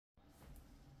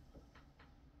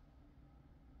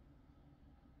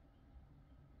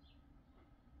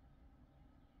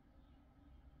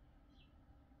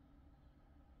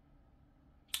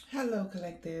Hello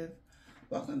collective,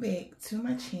 welcome back to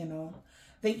my channel.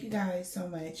 Thank you guys so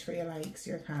much for your likes,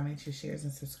 your comments, your shares,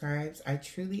 and subscribes. I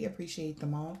truly appreciate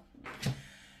them all.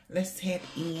 Let's tap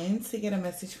in to get a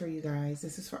message for you guys.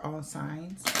 This is for all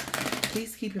signs.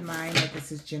 Please keep in mind that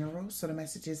this is general, so the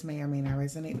messages may or may not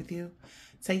resonate with you.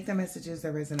 Take the messages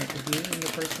that resonate with you in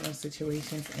your personal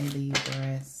situations and leave the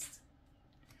rest.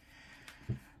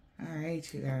 All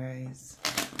right, you guys.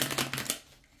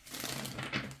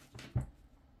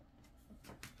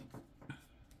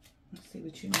 See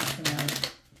what you need to know.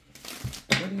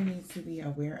 What do you need to be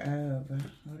aware of?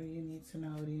 What do you need to know?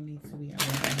 What do you need to be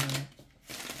aware of?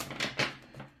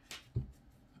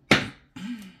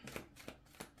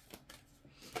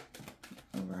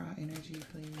 Overall energy,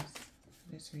 please,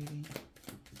 for this reading.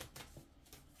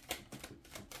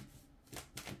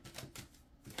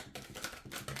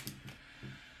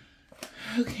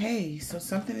 Okay, so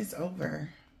something is over.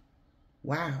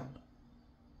 Wow.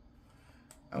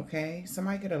 Okay,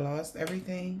 somebody could have lost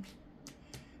everything.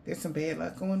 There's some bad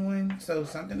luck going on. So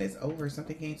something is over.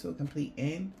 Something came to a complete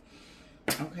end.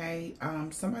 Okay,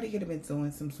 somebody could have been doing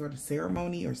some sort of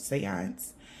ceremony or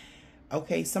seance.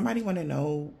 Okay, somebody want to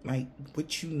know, like,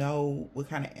 what you know. What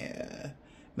kind of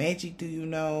magic do you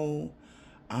know?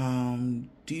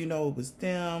 Do you know it was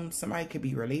them? Somebody could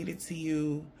be related to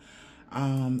you.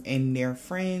 And their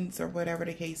friends or whatever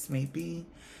the case may be.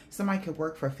 Somebody could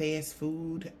work for fast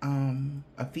food,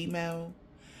 a female.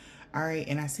 All right,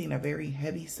 and I seen a very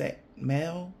heavy set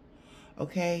male.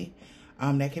 Okay,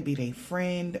 that could be their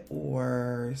friend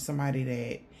or somebody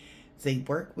that they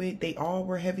work with. They all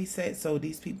were heavy set. So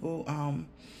these people,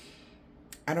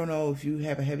 I don't know if you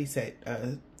have a heavy set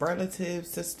relative,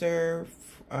 sister,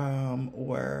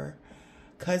 or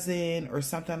cousin or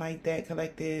something like that,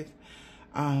 collective.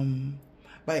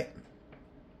 But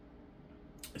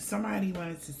somebody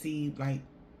wanted to see, like,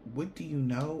 what do you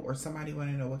know? Or somebody want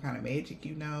to know what kind of magic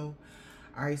you know.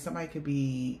 All right, somebody could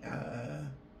be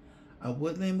a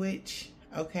woodland witch,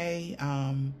 okay?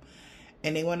 And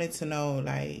they wanted to know,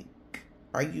 like,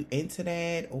 are you into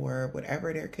that or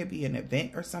whatever? There could be an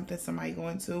event or something somebody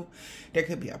going to. There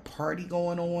could be a party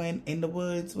going on in the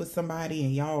woods with somebody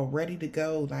and y'all ready to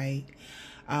go, like...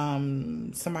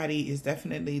 somebody is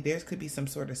definitely, there could be some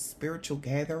sort of spiritual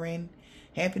gathering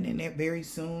happening there very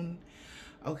soon.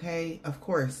 Okay, of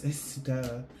course, it's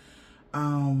the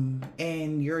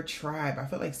and your tribe. I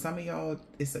feel like some of y'all,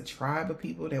 it's a tribe of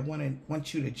people that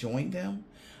want you to join them.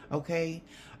 Okay,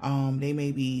 they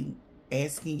may be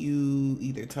asking you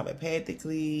either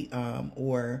telepathically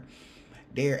or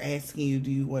they're asking you, do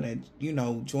you want to, you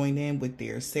know, join in with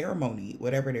their ceremony,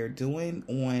 whatever they're doing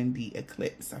on the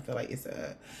eclipse. I feel like it's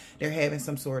they're having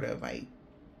some sort of like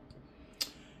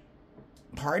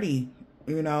party,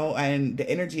 you know, and the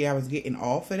energy I was getting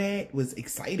off of that was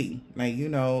exciting. Like, you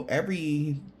know,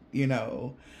 every, you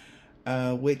know,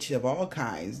 witch of all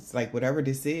kinds, like whatever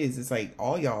this is, it's like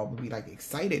all y'all would be like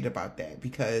excited about that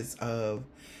because of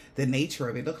the nature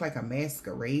of it. It looked like a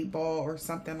masquerade ball or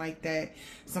something like that.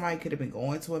 Somebody could have been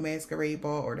going to a masquerade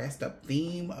ball, or that's the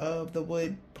theme of the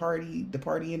wood party, the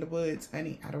party in the woods,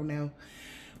 honey. I don't know,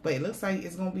 but it looks like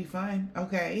it's gonna be fun.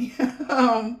 Okay.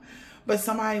 But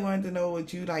somebody wanted to know,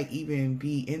 would you like even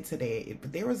be into that?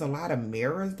 But there was a lot of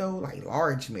mirrors though, like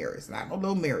large mirrors, not no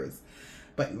little mirrors,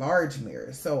 but large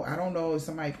mirrors. So I don't know if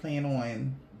somebody plan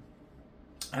on,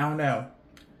 I don't know.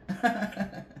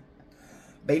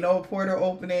 They know a portal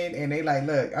opening and they like,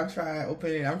 look, I'm trying to open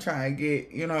it. I'm trying to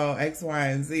get, you know, X, Y,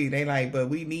 and Z. They like, but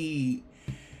we need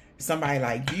somebody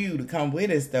like you to come with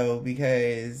us though,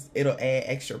 because it'll add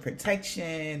extra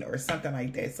protection or something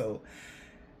like that. So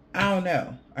I don't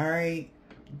know. All right.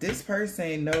 This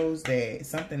person knows that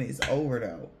something is over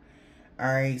though.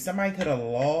 All right. Somebody could have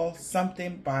lost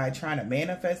something by trying to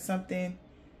manifest something.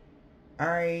 All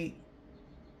right.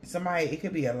 Somebody, it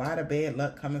could be a lot of bad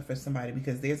luck coming for somebody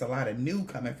because there's a lot of new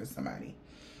coming for somebody.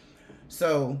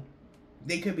 So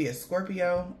they could be a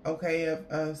Scorpio, okay,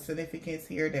 of significance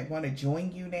here that want to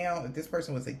join you now. If this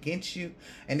person was against you,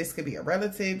 and this could be a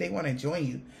relative, they want to join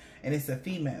you, and it's a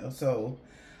female. So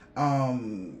I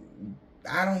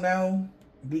don't know,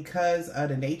 because of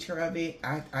the nature of it,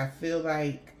 I feel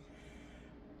like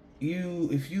I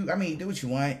mean, do what you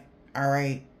want, all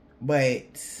right,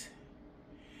 but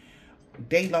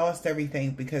they lost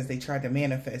everything because they tried to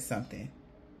manifest something,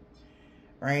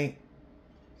 right?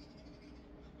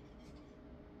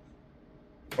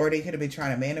 Or they could have been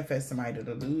trying to manifest somebody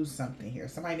to lose something here.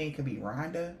 Somebody's name could be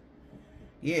Rhonda.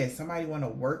 Yeah, somebody want to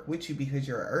work with you because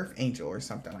you're an earth angel or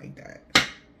something like that.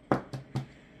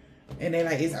 And they're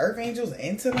like, is Earth Angels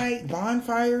into like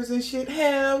bonfires and shit?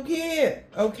 Hell yeah.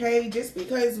 Okay. Just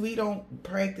because we don't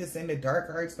practice in the dark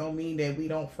arts don't mean that we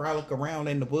don't frolic around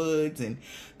in the woods and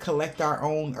collect our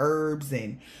own herbs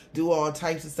and do all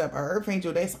types of stuff. Our Earth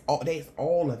Angel, that's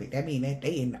all of it. I mean, that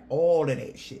they in all of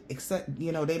that shit. Except,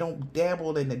 you know, they don't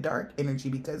dabble in the dark energy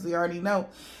because we already know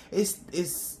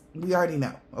we already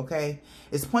know, okay?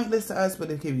 It's pointless to us, but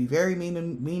it can be very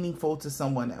meaningful to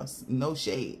someone else. No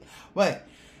shade. But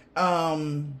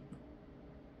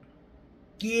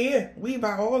yeah, we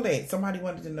about all that. Somebody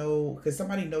wanted to know, because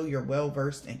somebody know you're well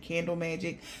versed in candle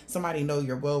magic. Somebody know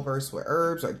you're well versed with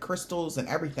herbs or crystals and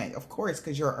everything. Of course,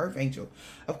 because you're an Earth Angel.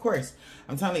 Of course,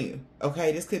 I'm telling you.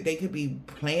 Okay, they could be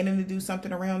planning to do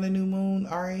something around the new moon.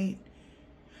 All right,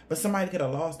 but somebody could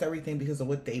have lost everything because of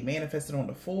what they manifested on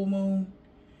the full moon,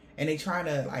 and they trying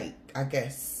to, like, I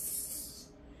guess,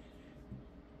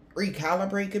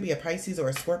 recalibrate. Could be a Pisces or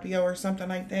a Scorpio or something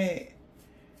like that.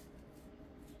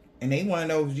 And they want to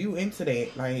know if you into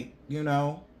that. Like, you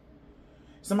know.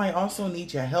 Somebody also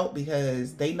needs your help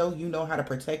because they know you know how to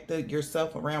protect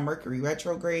yourself around Mercury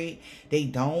retrograde. They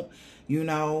don't, you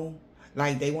know.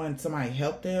 Like, they want somebody to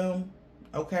help them.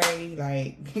 Okay?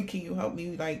 Like, can you help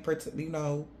me, like,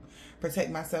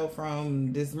 protect myself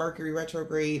from this Mercury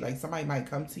retrograde? Like, somebody might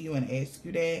come to you and ask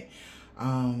you that.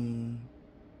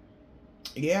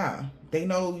 Yeah, they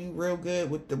know you real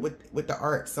good with the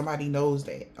art. Somebody knows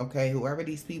that, okay? Whoever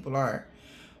these people are,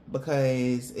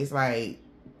 because it's like,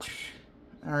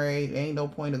 all right, ain't no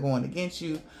point of going against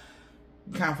you.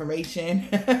 Confirmation.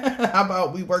 How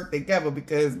about we work together?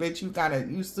 Because bitch,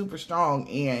 you super strong,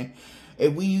 and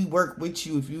if we work with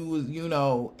you, if you was, you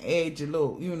know, edge a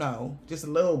little, you know, just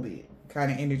a little bit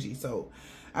kind of energy. So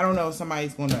I don't know if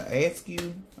somebody's gonna ask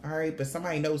you, all right, but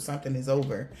somebody knows something is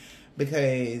over.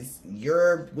 Because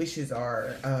your wishes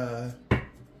are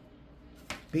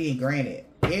being granted.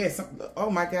 Yeah, oh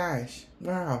my gosh.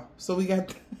 Wow. So we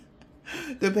got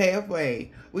the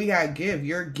pathway. We got gift.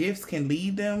 Your gifts can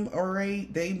lead them, all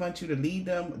right? They want you to lead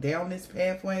them down this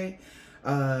pathway.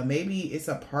 Maybe it's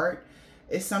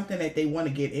it's something that they want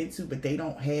to get into, but they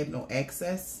don't have no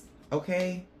access,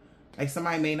 okay? Like,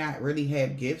 somebody may not really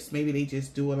have gifts. Maybe they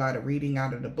just do a lot of reading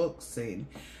out of the books and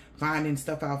finding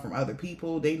stuff out from other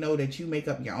people. They know that you make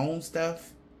up your own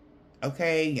stuff,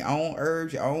 okay? Your own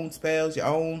herbs, your own spells, your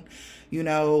own, you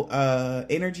know,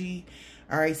 energy.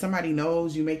 All right, somebody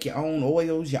knows you make your own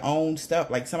oils, your own stuff.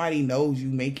 Like, somebody knows you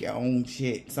make your own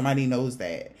shit. Somebody knows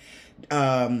that.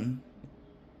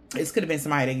 This could have been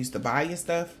somebody that used to buy your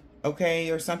stuff, okay,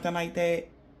 or something like that,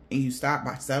 and you stopped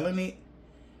by selling it.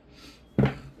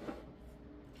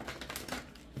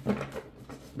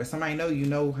 But somebody know you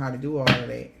know how to do all of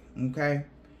that. Okay,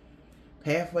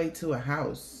 pathway to a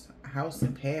house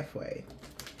and pathway.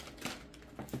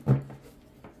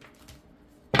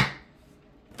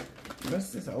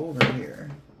 What's this over here?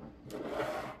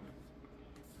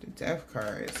 The death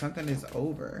card. Something is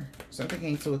over. Something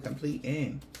came to a complete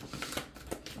end.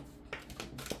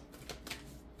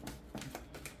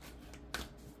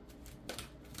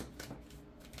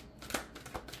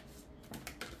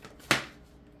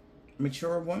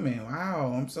 Mature woman.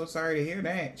 Wow, I'm so sorry to hear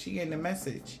that. She getting a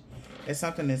message that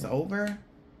something is over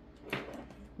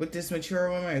with this mature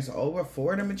woman. It's over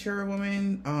for the mature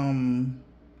woman.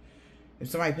 If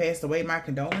somebody passed away, my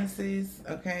condolences.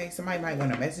 Okay, somebody might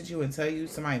want to message you and tell you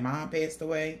somebody's mom passed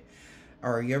away,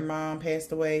 or your mom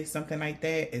passed away, something like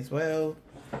that as well.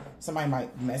 Somebody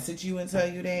might message you and tell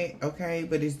you that. Okay,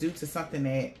 but it's due to something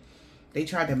that they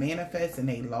tried to manifest and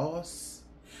they lost.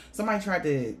 Somebody tried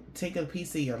to take a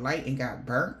piece of your light and got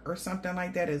burnt or something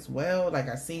like that as well. Like,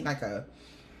 I seen like a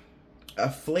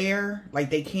flare. Like,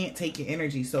 they can't take your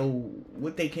energy. So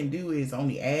what they can do is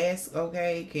only ask,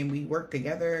 okay, can we work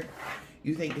together?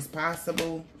 You think it's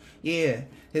possible? Yeah,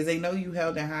 because they know you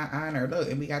held in high honor. Look,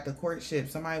 and we got the courtship.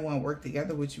 Somebody want to work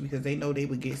together with you because they know they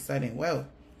would get sudden wealth.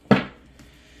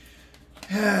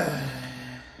 Yeah.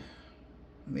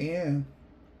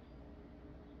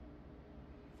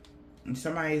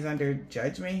 Somebody's under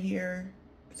judgment here.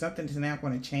 Something's now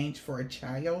going to change for a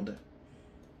child.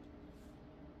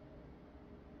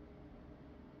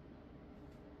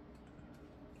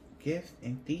 Gift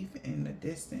and thief in the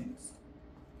distance.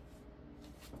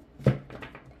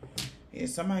 Yeah,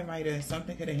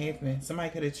 something could have happened.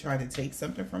 Somebody could have tried to take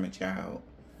something from a child.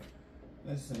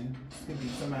 Listen, this could be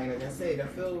somebody, like I said, I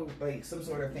feel like some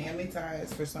sort of family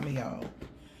ties for some of y'all.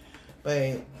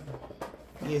 But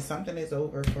yeah, something is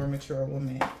over for a mature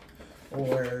woman.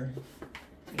 Or,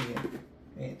 yeah,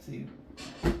 that too.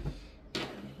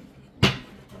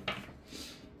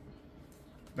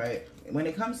 But when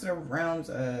it comes to the realms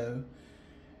of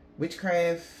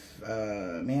Witchcraft,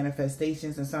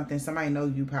 manifestations and something. Somebody know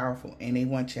you powerful and they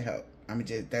want your help. I mean,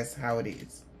 just that's how it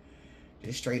is.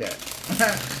 Just straight up.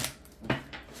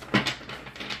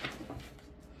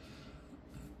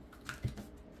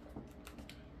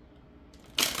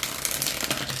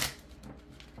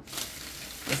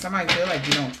 If somebody feel like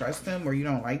you don't trust them or you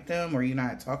don't like them or you're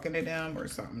not talking to them or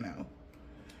something, no.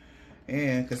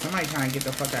 Yeah, because somebody trying to get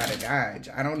the fuck out of Dodge.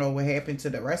 I don't know what happened to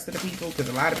the rest of the people, because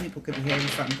a lot of people could be having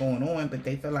something going on, but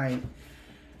they feel like,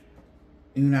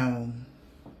 you know,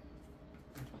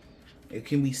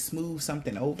 can we smooth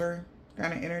something over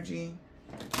kind of energy?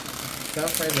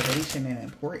 Self-preservation and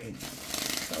importance.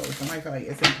 So somebody feel like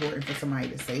it's important for somebody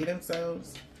to say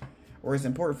themselves, or it's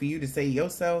important for you to say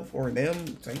yourself or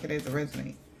them. Take it as a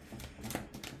resonate.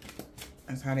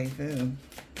 That's how they feel.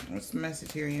 What's the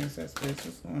message here, ancestors?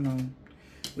 What's going on?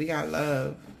 We got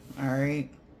love. All right.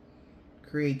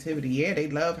 Creativity. Yeah, they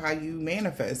love how you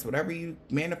manifest. Whatever you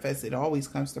manifest, it always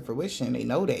comes to fruition. They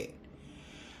know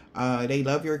that. They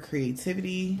love your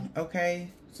creativity. Okay.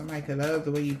 Somebody could love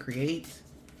the way you create.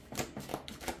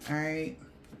 All right.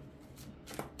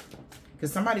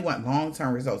 Because somebody want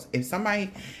long-term results. If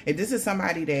this is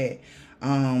somebody that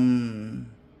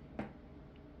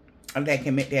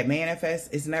that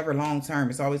manifest, it's never long-term.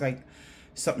 It's always like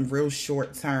something real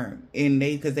short-term. And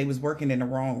because they was working in the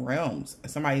wrong realms.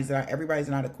 Everybody's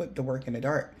not equipped to work in the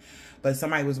dark. But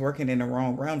somebody was working in the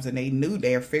wrong realms, and they knew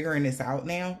they're figuring this out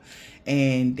now.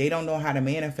 And they don't know how to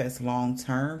manifest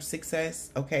long-term success.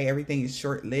 Okay, everything is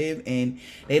short-lived, and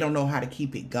they don't know how to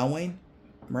keep it going,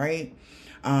 right?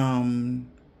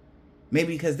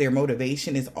 Maybe because their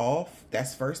motivation is off.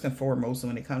 That's first and foremost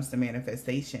when it comes to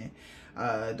manifestation.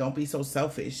 Don't be so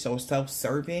selfish, so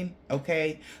self-serving,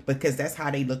 okay? Because that's how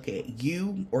they look at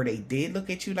you, or they did look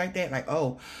at you like that. Like,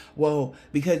 oh, well,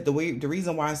 because the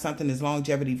reason why something is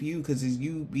longevity for you, because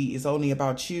it's only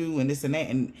about you and this and that.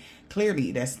 And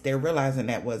clearly they're realizing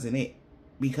that wasn't it.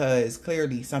 Because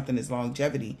clearly something is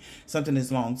longevity, something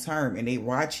is long-term, and they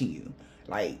watching you.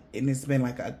 Like, and it's been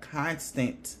like a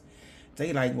constant,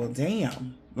 they like, well,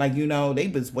 damn. Like, you know, they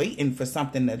was waiting for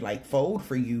something to like fold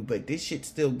for you, but this shit's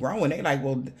still growing. They like,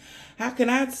 well, how can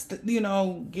I,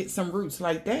 get some roots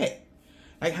like that?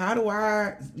 Like, how do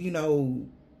I,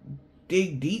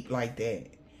 dig deep like that?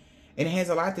 And it has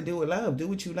a lot to do with love. Do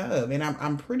what you love. And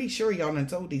I'm pretty sure y'all done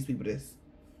told these people this.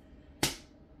 If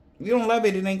you don't love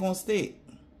it, it ain't gonna stick.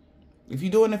 If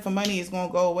you're doing it for money, it's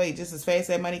gonna go away just as fast.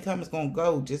 That money comes, it's gonna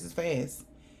go just as fast.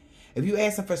 If you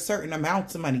asking for certain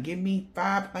amounts of money, give me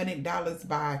 $500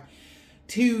 by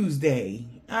Tuesday.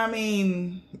 I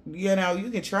mean, you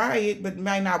can try it, but it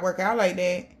might not work out like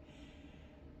that.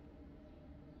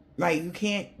 Like, you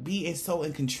can't be so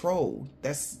in control.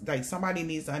 That's like, somebody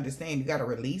needs to understand you got to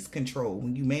release control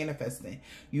when you manifesting.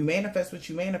 You manifest what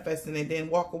you manifesting and then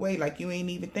walk away like you ain't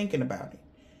even thinking about it.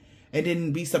 And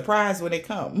then be surprised when they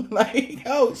come. Like,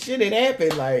 oh, shit, it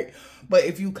happened. Like, but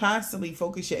if you constantly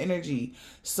focus your energy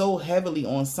so heavily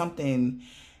on something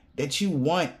that you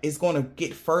want, it's going to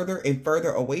get further and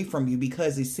further away from you,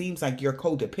 because it seems like you're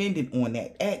codependent on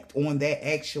that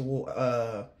actual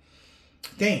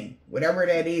thing. Whatever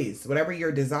that is, whatever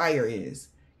your desire is,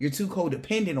 you're too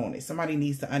codependent on it. Somebody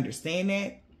needs to understand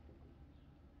that.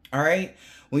 All right.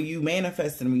 When you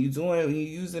manifesting, when you're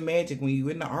using magic, when you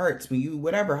in the arts, when you,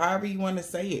 whatever, however you want to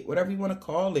say it, whatever you want to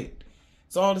call it,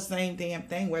 it's all the same damn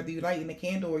thing. Whether you lighting a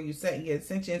candle or you setting your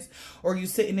intentions or you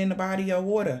sitting in the body of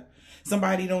water.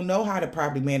 Somebody don't know how to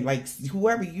properly like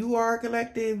whoever you are,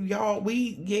 collective, y'all,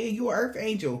 you are earth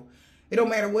angel. It don't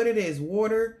matter what it is,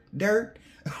 water, dirt,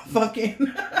 fucking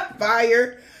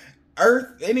fire,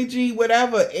 earth, energy,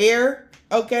 whatever, air,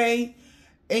 okay?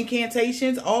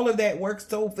 Incantations, all of that works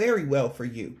so very well for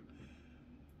you.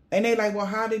 And they like, well,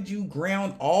 how did you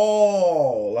ground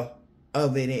all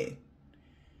of it in?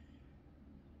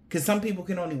 Because some people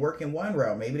can only work in one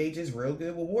realm. Maybe they just real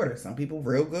good with water. Some people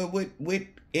real good with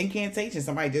incantations.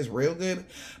 Somebody just real good,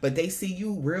 but they see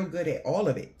you real good at all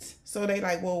of it. So they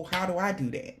like, well, how do I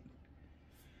do that?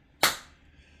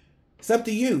 It's up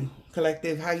to you,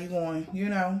 collective, how you going,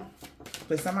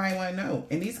 But somebody want to know.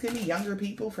 And these could be younger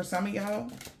people for some of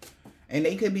y'all. And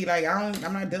they could be like,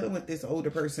 I'm not dealing with this older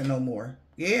person no more.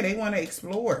 Yeah, they want to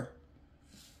explore.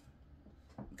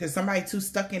 Because somebody too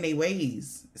stuck in their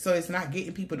ways. So it's not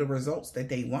getting people the results that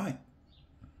they want.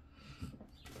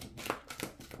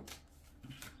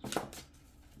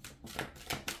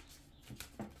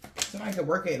 Somebody could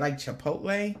work at like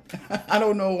Chipotle. I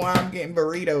don't know why I'm getting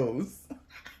burritos.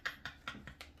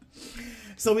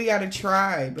 So we got a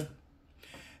tribe.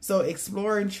 So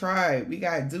exploring tribe. We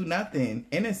got do nothing.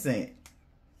 Innocent.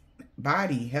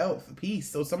 body, health, peace.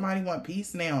 So somebody want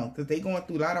peace now because they going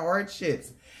through a lot of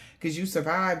hardships. Because you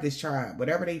survived this tribe,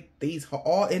 whatever these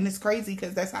all, and it's crazy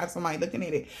because that's how somebody looking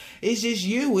at it. It's just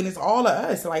you and it's all of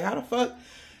us. Like, how the fuck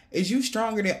is you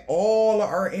stronger than all of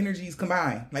our energies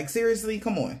combined? Like, seriously,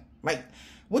 come on. Like,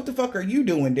 what the fuck are you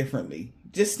doing differently?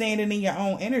 Just standing in your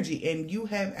own energy. And you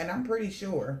have, and I'm pretty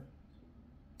sure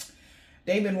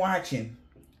they've been watching.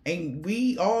 And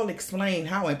we all explain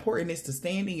how important it is to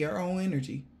stand in your own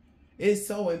energy. It's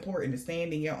so important to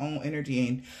stand in your own energy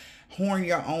and horn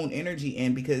your own energy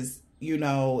in, because, you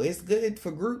know, it's good for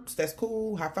groups. That's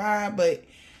cool. High five. But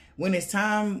when it's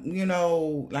time, you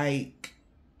know, like,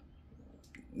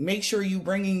 make sure you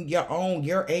bringing your own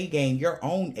A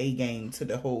game to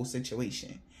the whole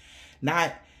situation.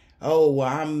 Not, oh, well,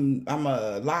 I'm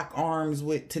a lock arms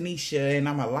with Tanisha, and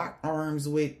I'm a lock arms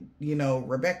with, you know,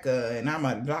 Rebecca, and I'm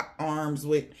a lock arms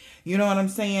with, you know what I'm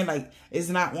saying? Like, it's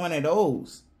not one of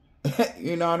those.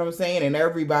 You know what I'm saying? And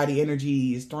everybody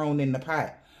energy is thrown in the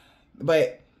pot.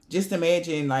 But just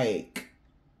imagine, like,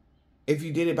 if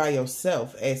you did it by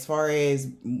yourself, as far as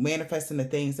manifesting the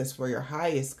things that's for your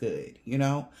highest good, you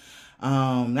know?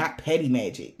 Not petty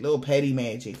magic, little petty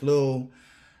magic, little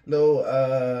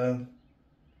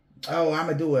oh, I'm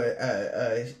gonna do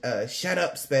a shut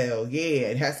up spell.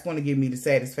 Yeah, that's gonna give me the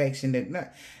satisfaction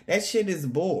that shit is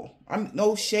bull. I'm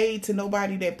no shade to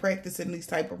nobody that practicing these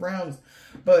type of rounds,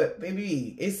 but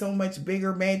baby, it's so much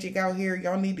bigger magic out here.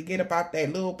 Y'all need to get up out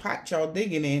that little pot y'all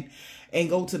digging in and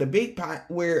go to the big pot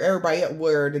where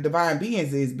where the divine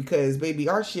beings is, because baby,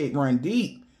 our shit run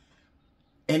deep.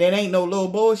 And it ain't no little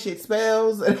bullshit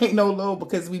spells. It ain't no little,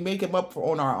 because we make them up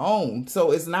on our own.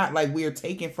 So it's not like we're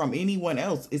taking from anyone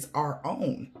else. It's our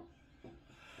own.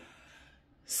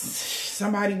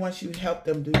 Somebody wants you to help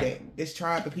them do that. This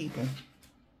tribe of people.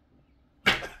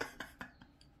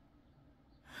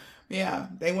 Yeah,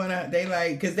 they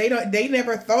like, because they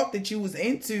never thought that you was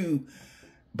into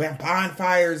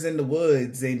bonfires in the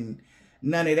woods and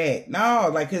none of that. No,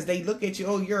 like, because they look at you,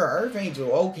 oh, you're an earth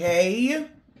angel. Okay.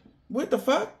 What the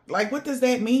fuck? Like, what does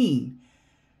that mean?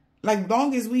 Like,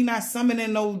 long as we not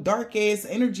summoning no dark ass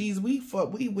energies, we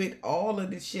with all of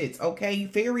the shits. Okay,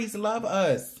 fairies love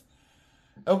us.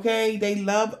 Okay, they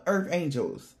love earth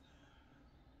angels.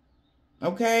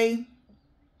 Okay,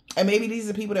 and maybe these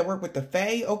are people that work with the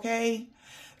fae. Okay,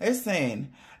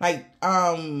 listen, like,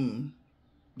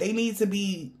 they need to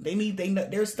be.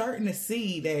 They're starting to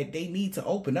see that they need to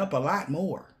open up a lot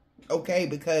more. Okay,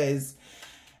 because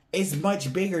it's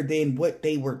much bigger than what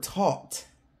they were taught.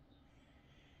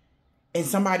 And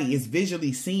somebody is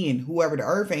visually seeing whoever the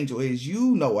earth angel is.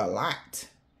 You know a lot.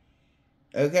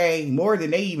 Okay? More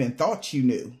than they even thought you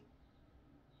knew.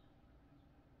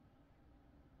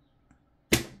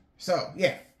 So,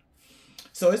 yeah.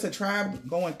 So, it's a tribe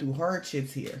going through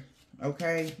hardships here.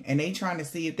 Okay? And they trying to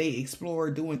see if they explore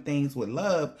doing things with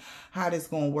love, how this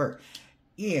going to work.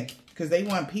 Yeah, because they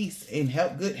want peace and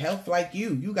help, good health like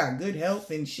you. You got good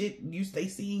health and shit. They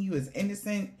seeing you as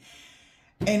innocent.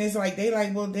 And it's like, they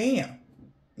like, well, damn.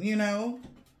 You know?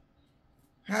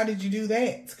 How did you do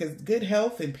that? Because good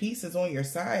health and peace is on your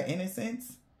side,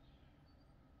 innocence.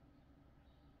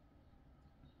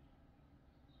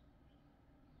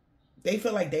 They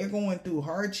feel like they're going through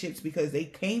hardships because they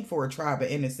came for a tribe of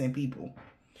innocent people.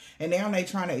 And now they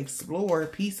trying to explore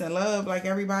peace and love like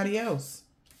everybody else.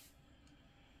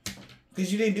 Because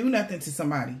you didn't do nothing to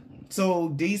somebody.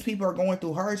 So these people are going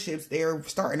through hardships. They're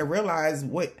starting to realize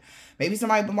what... Maybe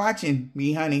somebody been watching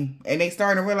me, honey. And they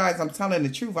starting to realize I'm telling the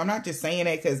truth. I'm not just saying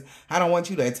that because I don't want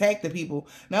you to attack the people.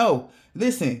 No.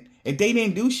 Listen. If they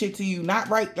didn't do shit to you,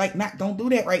 don't do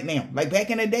that right now. Like back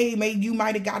in the day, maybe you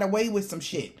might have got away with some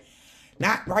shit.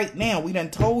 Not right now. We done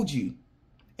told you.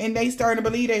 And they starting to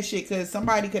believe that shit because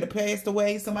somebody could have passed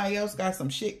away. Somebody else got some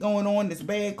shit going on. This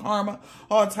bad karma.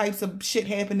 All types of shit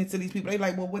happening to these people. They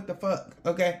like, well, what the fuck?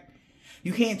 Okay?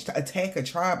 You can't attack a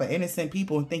tribe of innocent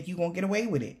people and think you're going to get away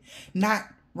with it. Not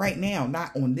right now.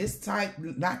 Not on this type.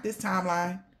 Not this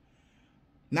timeline.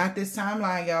 Not this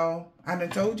timeline, y'all. I done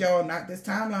told y'all, not this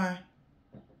timeline.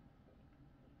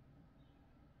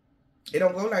 It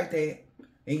don't go like that.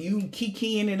 And you keep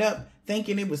keying it up,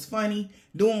 thinking it was funny,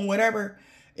 doing whatever.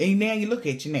 And now you look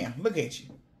at you now. Look at you.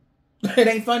 It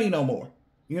ain't funny no more.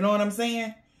 You know what I'm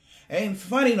saying? It ain't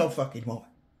funny no fucking more.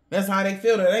 That's how they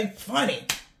feel. That it ain't funny.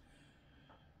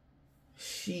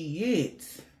 Shit.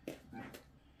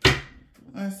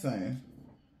 Listen.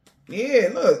 Yeah,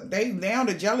 look. Now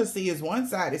the jealousy is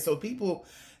one-sided. So people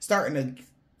starting to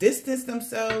distanced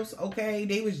themselves, okay?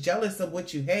 They was jealous of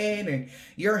what you had and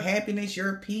your happiness,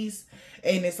 your peace.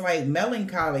 And it's like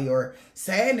melancholy or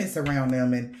sadness around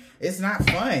them. And it's not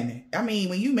fun. I mean,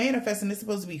 when you manifesting, it's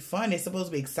supposed to be fun. It's supposed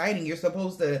to be exciting. You're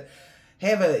supposed to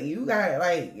have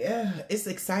it's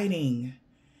exciting.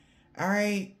 All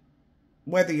right?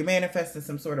 Whether you're manifesting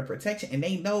some sort of protection. And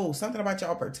they know something about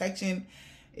y'all protection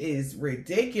is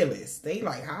ridiculous. They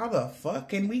like, how the fuck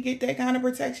can we get that kind of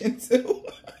protection too?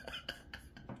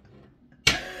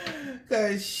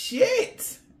 Cause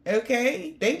shit,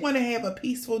 okay? They want to have a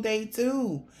peaceful day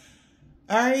too.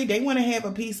 All right? They want to have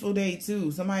a peaceful day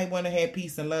too. Somebody want to have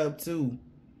peace and love too.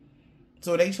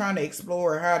 So they trying to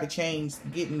explore how to change,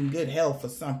 getting good health or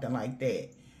something like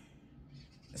that.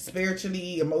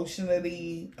 Spiritually,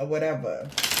 emotionally, or whatever.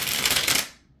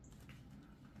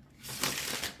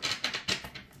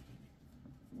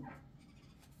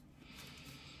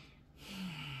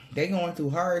 They going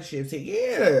through hardships.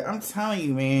 Yeah, I'm telling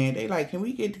you, man. They like, can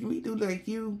we do like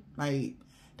you? Like,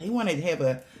 they want to have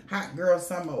a hot girl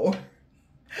summer or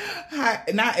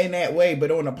hot, not in that way, but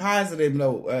on a positive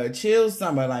note, chill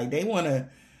summer. Like, they want to,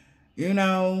 you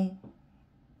know,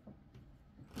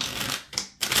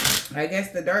 I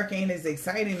guess the dark ain't as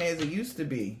exciting as it used to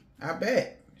be. I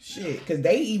bet. Shit. Because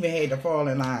they even had to fall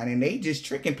in line and they just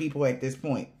tricking people at this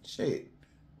point. Shit.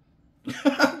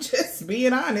 I'm just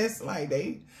being honest. Like,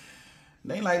 they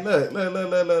like,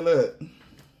 look.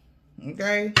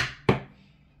 Okay?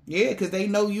 Yeah, because they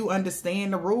know you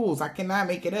understand the rules. I cannot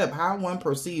make it up. How one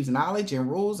perceives knowledge and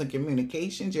rules and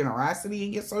communication, generosity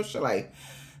in your social life.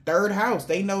 Third house,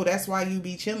 they know that's why you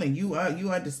be chilling. You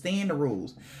understand the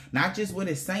rules. Not just what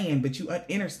it's saying, but you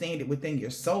understand it within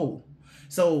your soul.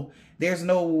 So there's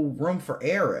no room for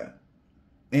error.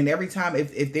 And every time,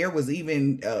 if there was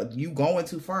even you going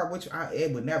too far, which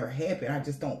it would never happen. I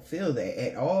just don't feel that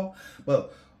at all.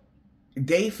 But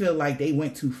they feel like they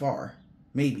went too far,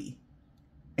 maybe.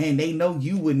 And they know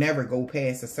you would never go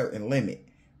past a certain limit.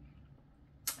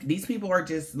 These people are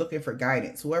just looking for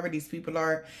guidance, whoever these people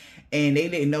are. And they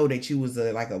didn't know that you was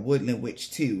like a woodland witch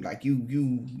too. Like you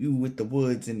with the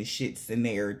woods and the shits in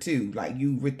there too. Like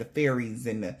you with the fairies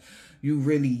and the,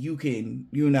 you can,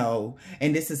 you know.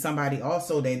 And this is somebody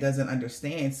also that doesn't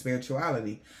understand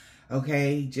spirituality.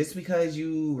 Okay, just because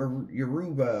you are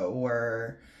Yoruba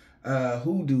or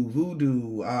voodoo,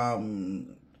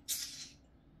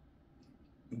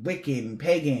 Wiccan,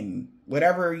 pagan,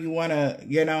 whatever you want to,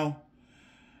 you know,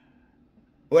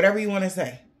 whatever you want to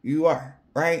say, you are,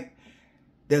 right?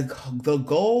 The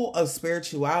goal of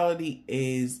spirituality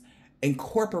is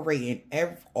incorporating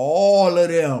all of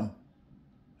them.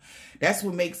 That's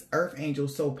what makes Earth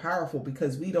Angels so powerful,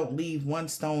 because we don't leave one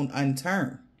stone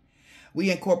unturned.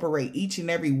 We incorporate each and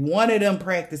every one of them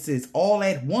practices all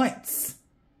at once.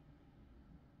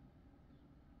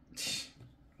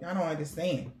 Y'all don't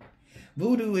understand.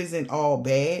 Voodoo isn't all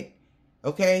bad,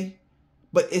 okay?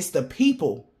 But it's the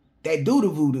people that do the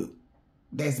voodoo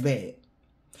that's bad.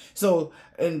 So,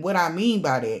 and what I mean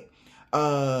by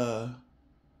that,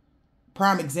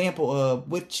 prime example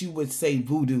of what you would say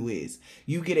voodoo is.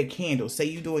 You get a candle. Say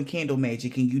you're doing candle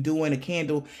magic and you're doing a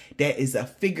candle that is a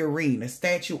figurine, a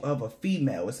statue of a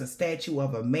female. It's a statue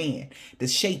of a man, the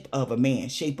shape of a man,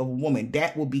 shape of a woman.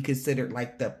 That would be considered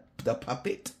like the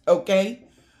puppet, okay?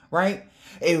 Right?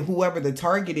 And whoever the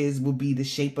target is will be the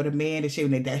shape of the man, the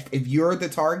shape of that. If you're the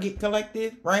target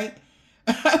collective, right?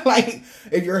 Like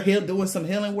if you're doing some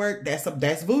healing work, that's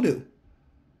voodoo.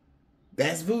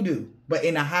 That's voodoo. But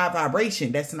in a high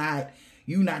vibration, that's not,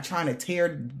 you're not trying to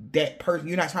tear that person,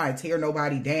 you're not trying to tear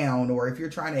nobody down. Or if you're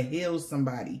trying to heal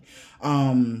somebody,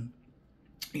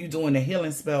 you're doing a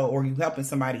healing spell, or you helping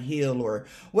somebody heal, or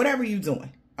whatever you're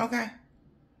doing. Okay?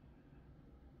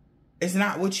 It's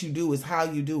not what you do, it's how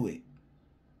you do it.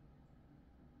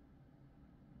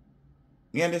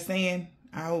 You understand?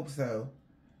 I hope so.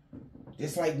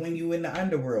 Just like when you in the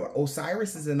underworld.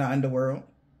 Osiris is in the underworld.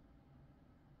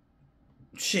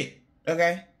 Shit.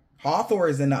 Okay? Hathor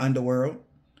is in the underworld.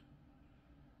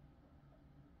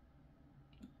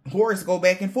 Horus go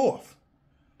back and forth.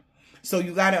 So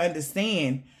you got to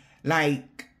understand,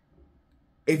 like,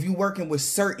 if you're working with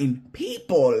certain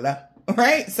people,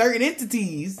 right? Certain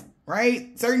entities,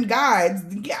 right? Certain gods,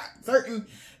 yeah, certain,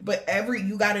 but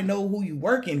you got to know who you're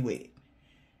working with.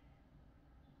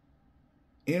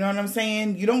 You know what I'm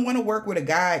saying? You don't want to work with a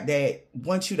God that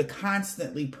wants you to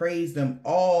constantly praise them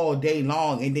all day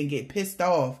long and then get pissed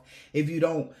off if you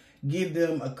don't give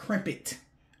them a crimpet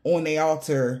on their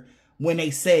altar when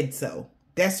they said so.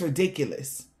 That's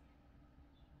ridiculous.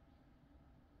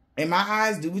 In my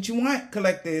eyes, do what you want,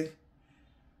 collective.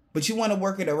 But you want to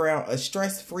work it around a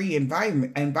stress-free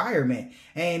environment.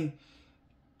 And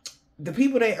the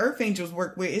people that Earth Angels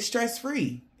work with is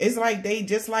stress-free. It's like they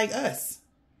just like us.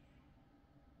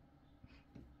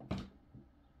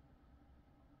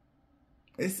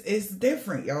 It's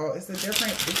different, y'all. It's a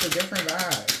different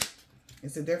vibe.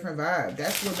 It's a different vibe.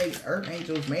 That's what makes Earth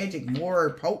Angels magic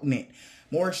more potent,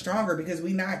 more stronger, because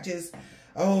we not just,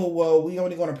 oh, well, we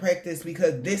only going to practice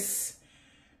because this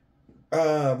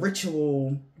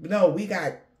ritual. No, we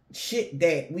got shit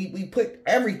that we put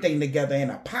everything together in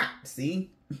a pot,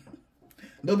 see? A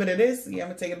little bit of this. Yeah, I'm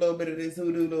going to take a little bit of this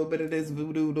hoodoo, a little bit of this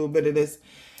voodoo, a little bit of this.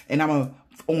 And I'm going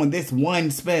to, on this one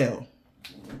spell.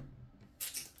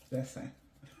 That's it.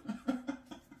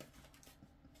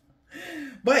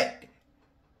 But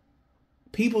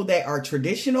people that are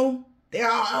traditional, they're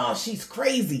all, oh, she's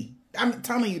crazy. I'm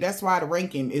telling you, that's why the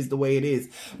ranking is the way it is.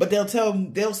 But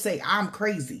they'll say, I'm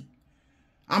crazy.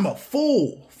 I'm a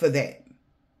fool for that.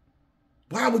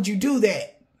 Why would you do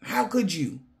that? How could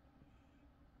you?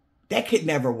 That could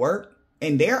never work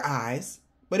in their eyes,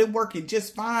 but it working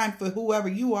just fine for whoever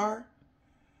you are.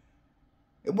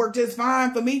 It worked just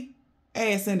fine for me.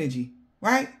 Ass energy,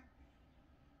 right?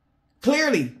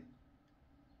 Clearly.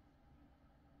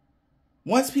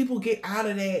 Once people get out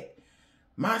of that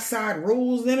my side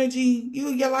rules energy,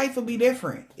 your life will be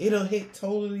different. It'll hit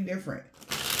totally different.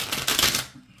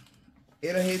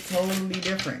 It'll hit totally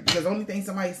different. Because the only thing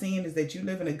somebody's seeing is that you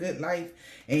live in a good life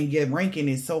and your ranking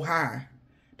is so high.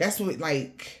 That's what,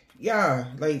 like, yeah,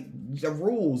 like the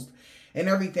rules and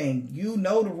everything. You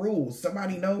know the rules.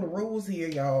 Somebody know the rules here,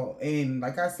 y'all. And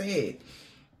like I said,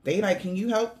 they like, can you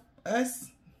help us?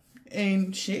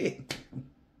 And shit.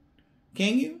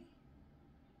 Can you?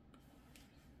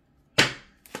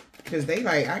 Because they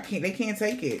like, they can't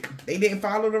take it. They didn't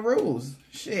follow the rules.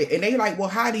 Shit. And they like, well,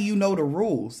 how do you know the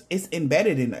rules? It's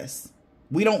embedded in us.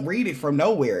 We don't read it from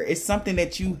nowhere. It's something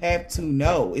that you have to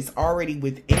know. It's already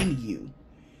within you.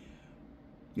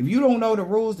 If you don't know the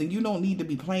rules, then you don't need to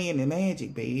be playing the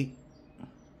magic, babe.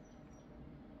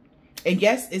 And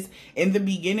yes, it's in the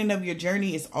beginning of your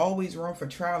journey, it's always room for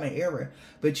trial and error.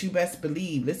 But you best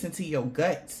believe, listen to your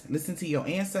guts, listen to your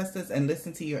ancestors, and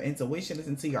listen to your intuition,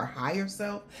 listen to your higher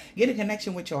self. Get a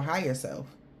connection with your higher self.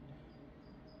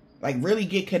 Like, really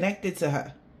get connected to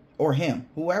her or him,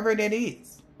 whoever that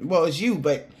is. Well, it's you,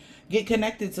 but get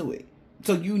connected to it.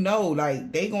 So you know,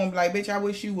 like, they gonna be like, bitch, I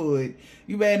wish you would.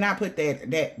 You better not put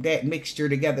that mixture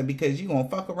together, because you gonna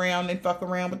fuck around and fuck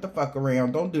around with the fuck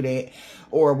around. Don't do that.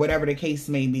 Or whatever the case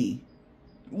may be.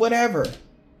 Whatever.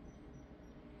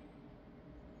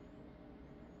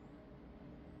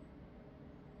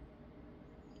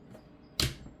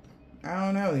 I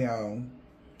don't know, y'all.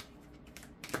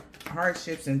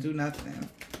 Hardships and do nothing.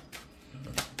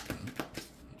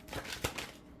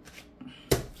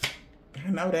 I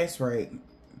know that's right.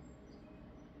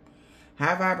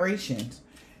 High vibrations.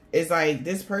 It's like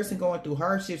this person going through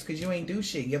hardships because you ain't do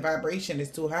shit. Your vibration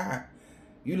is too high.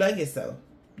 You love yourself.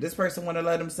 This person want to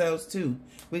love themselves too.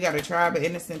 We got a tribe of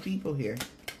innocent people here.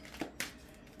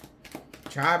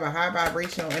 Tribe of high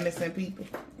vibrational innocent people.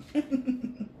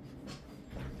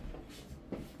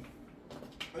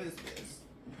 What is this?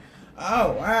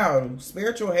 Oh, wow.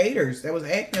 Spiritual haters that was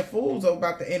acting fools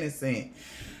about the innocent.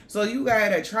 So you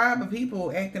got a tribe of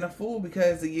people acting a fool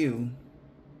because of you.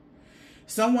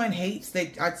 Someone hates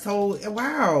that. I told,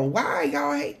 wow, why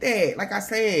y'all hate that? Like I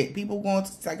said, people going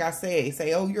to, like I said,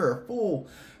 say, oh, you're a fool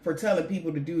for telling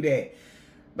people to do that.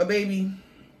 But baby,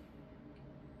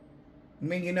 I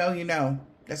mean, you know.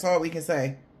 That's all we can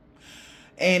say.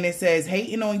 And it says,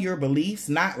 hating on your beliefs,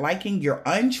 not liking your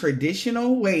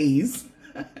untraditional ways,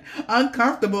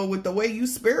 uncomfortable with the way you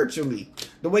spiritually,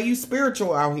 the way you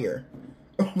spiritual out here.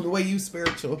 The way you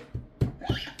spiritual.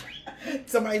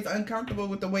 Somebody's uncomfortable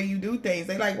with the way you do things.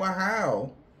 They like, well,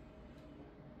 how?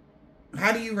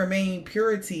 How do you remain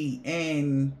purity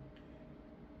and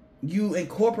you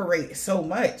incorporate so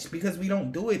much? Because we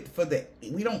don't do it for the,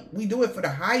 we do it for the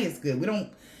highest good.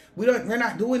 We're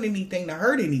not doing anything to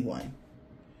hurt anyone.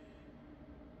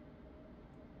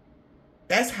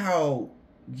 That's how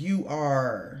you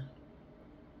are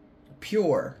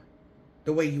pure,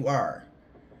 the way you are.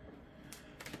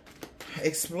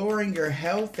 Exploring your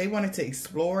health. They wanted to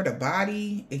explore the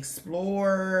body,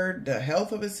 explore the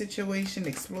health of a situation,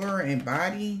 explore and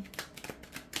body.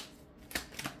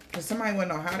 Because somebody want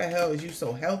to know, how the hell is you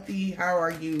so healthy? How are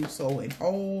you so in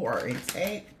whole or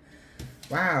intact?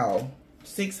 Wow.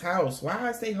 6th house. Why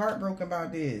is they heartbroken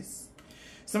about this?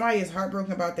 Somebody is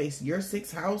heartbroken about your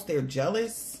 6th house. They're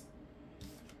jealous.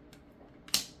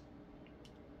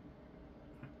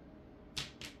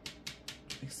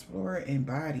 Explore and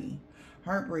body.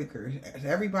 Heartbreakers.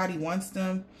 Everybody wants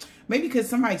them. Maybe because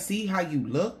somebody see how you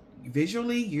look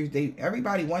visually.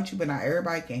 Everybody wants you, but not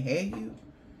everybody can have you.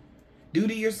 Due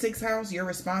to your 6th house, your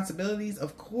responsibilities,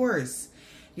 of course.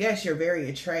 Yes, you're very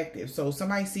attractive. So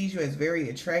somebody sees you as very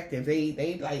attractive.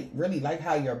 They like really like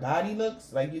how your body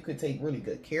looks. Like you could take really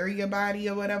good care of your body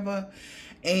or whatever.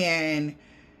 And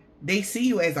they see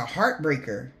you as a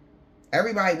heartbreaker.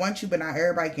 Everybody wants you, but not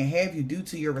everybody can have you due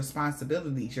to your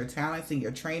responsibilities, your talents, and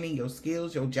your training, your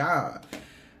skills, your job.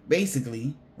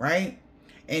 Basically, right?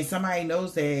 And somebody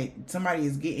knows that somebody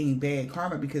is getting bad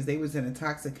karma because they was in a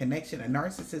toxic connection. A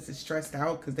narcissist is stressed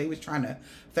out because they was trying to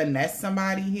finesse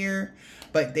somebody here.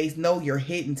 But they know your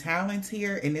hidden talents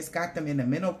here. And it's got them in a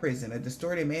mental prison. A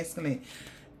distorted masculine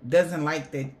doesn't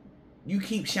like that you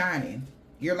keep shining.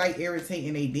 You're like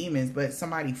irritating their demons. But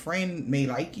somebody friend may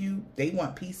like you. They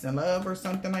want peace and love or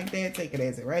something like that. Take it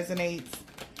as it resonates.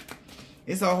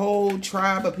 It's a whole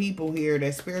tribe of people here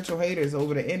that's spiritual haters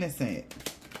over the innocent.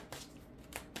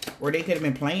 Or they could have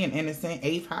been playing innocent.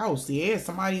 8th house. Yeah,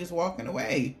 somebody is walking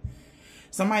away.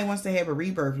 Somebody wants to have a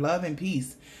rebirth, love, and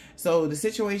peace. So the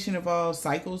situation involves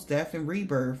cycles, death, and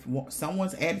rebirth.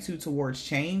 Someone's attitude towards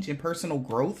change and personal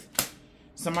growth.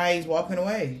 Somebody's walking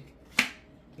away.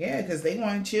 Yeah, because they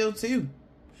want to chill too.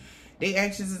 Their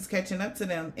actions is catching up to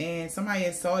them. And somebody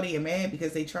is salty and mad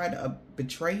because they tried to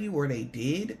betray you, or they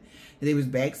did. They was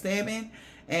backstabbing.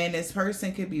 And this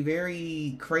person could be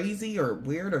very crazy or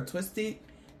weird or twisted.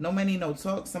 No money, no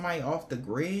talk. Somebody off the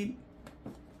grid.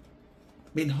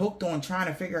 Been hooked on trying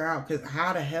to figure out, because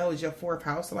how the hell is your 4th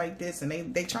house like this?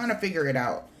 And they trying to figure it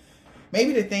out.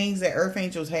 Maybe the things that earth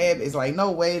angels have is like,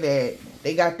 no way that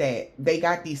they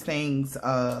got these things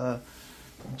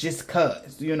just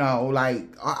cuz, you know, like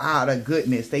out of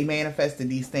goodness. They manifested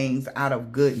these things out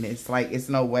of goodness. Like, it's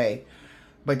no way.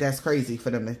 But that's crazy for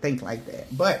them to think like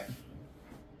that. But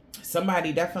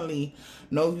somebody definitely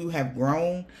know you have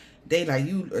grown. They like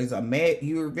you is a man.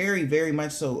 You're very, very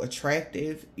much so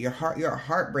attractive. You're a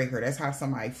heartbreaker. That's how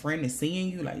somebody friend is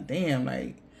seeing you. Like, damn,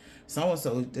 like so and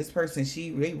so. This person,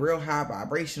 they real high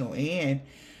vibrational, and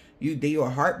you're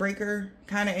a heartbreaker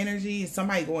kind of energy.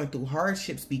 Somebody going through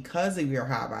hardships because of your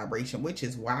high vibration, which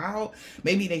is wild.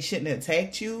 Maybe they shouldn't have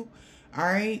attacked you. All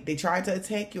right, they tried to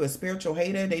attack you, a spiritual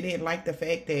hater. They didn't like the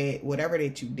fact that whatever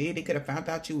that you did, they could have found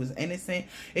out you was innocent.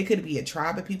 It could be a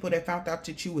tribe of people that found out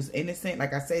that you was innocent.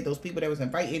 Like I said, those people that was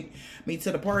inviting me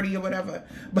to the party or whatever.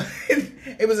 But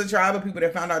it was a tribe of people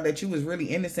that found out that you was really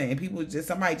innocent. And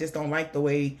somebody just don't like the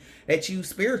way that you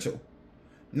spiritual.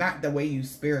 Not the way you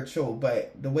spiritual,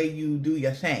 but the way you do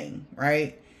your thing,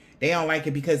 right? They don't like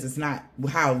it because it's not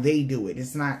how they do it.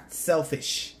 It's not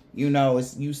selfish. You know,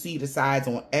 you see the sides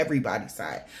on everybody's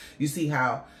side. You see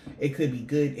how it could be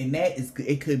good in that.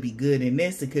 It could be good in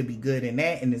this. It could be good in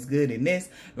that. And it's good in this.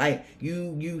 Like,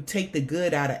 you take the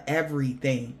good out of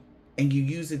everything. And you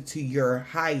use it to your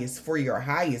highest, for your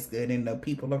highest good and the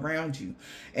people around you.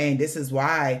 And this is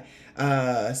why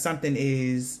something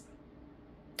is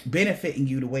benefiting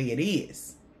you the way it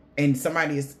is. And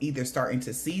somebody is either starting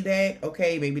to see that,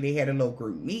 okay, maybe they had a little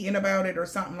group meeting about it or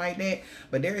something like that.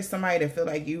 But there is somebody that feel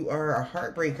like you are a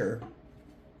heartbreaker.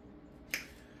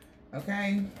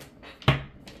 Okay.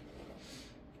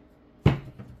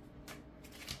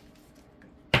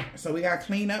 So we got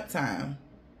cleanup time.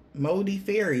 Moldy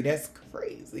fairy, that's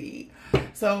crazy.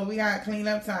 So we got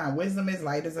cleanup time. Wisdom is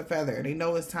light as a feather. They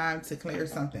know it's time to clear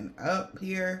something up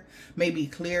here. Maybe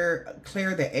clear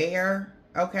the air.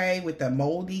 Okay, with the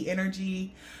moldy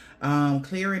energy,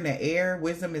 clearing the air.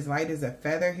 Wisdom is light as a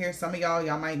feather here. Some of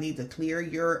y'all might need to clear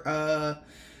your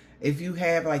if you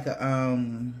have like a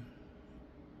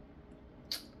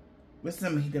with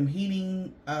them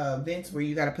heating vents where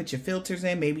you got to put your filters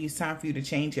in. Maybe it's time for you to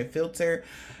change your filter.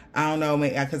 I don't know,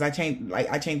 because I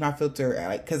changed my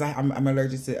filter, because I'm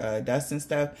allergic to dust and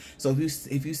stuff. So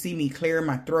if you see me clear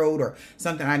my throat or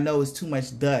something, I know it's too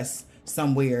much dust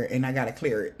somewhere and I gotta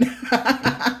clear it.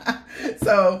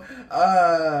 So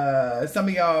some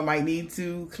of y'all might need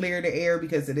to clear the air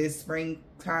because it is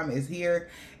springtime is here.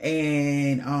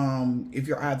 And if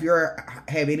you have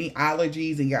any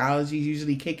allergies, and your allergies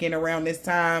usually kick in around this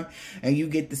time, and you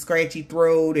get the scratchy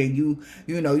throat, and you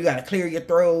gotta clear your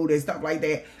throat and stuff like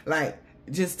that, like,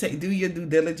 just do your due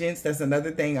diligence. That's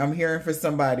another thing I'm hearing for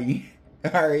somebody.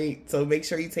 All right, so make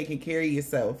sure you're taking care of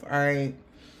yourself. All right,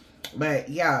 but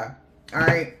yeah. All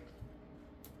right.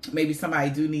 Maybe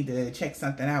somebody do need to check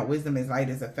something out. Wisdom is light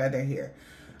as a feather here.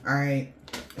 All right.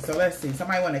 So let's see.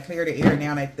 Somebody want to clear the air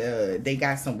now that they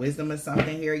got some wisdom or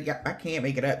something here. Yeah, I can't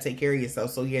make it up. Take care of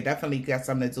yourself. So yeah, definitely got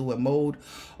something to do with mold,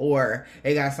 or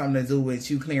it got something to do with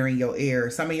you clearing your air.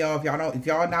 Some of y'all, if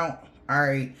y'all don't, all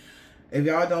right, If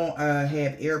y'all don't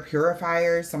have air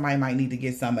purifiers, somebody might need to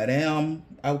get some of them.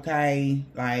 Okay,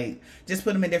 like just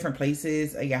put them in different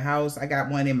places of your house. I got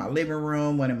one in my living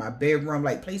room, one in my bedroom,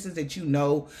 like places that you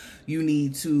know you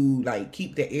need to like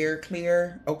keep the air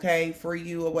clear, okay, for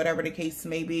you or whatever the case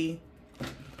may be.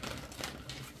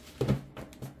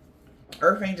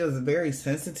 Earth angels are very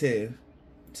sensitive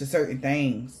to certain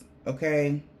things,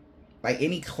 okay? Like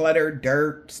any clutter,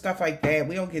 dirt, stuff like that,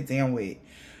 we don't get down with.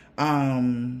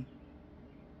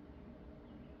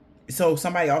 So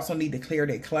somebody also need to clear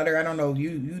that clutter. I don't know,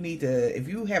 you need to, if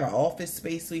you have an office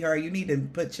space, sweetheart, you need to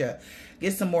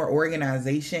get some more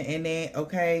organization in it,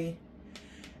 okay?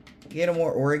 Get a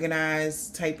more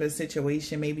organized type of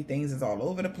situation. Maybe things is all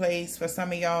over the place for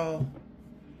some of y'all.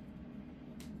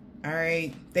 All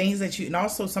right, things that you, and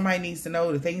also somebody needs to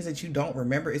know the things that you don't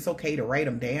remember. It's okay to write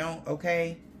them down,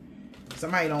 okay?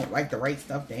 Somebody don't like to write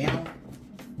stuff down.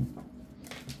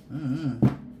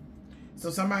 So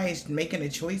somebody's making a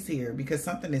choice here because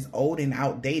something is old and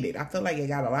outdated. I feel like it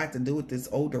got a lot to do with this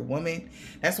older woman.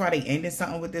 That's why they ended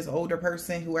something with this older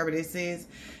person, whoever this is.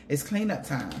 It's cleanup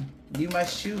time. You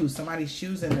must choose. Somebody's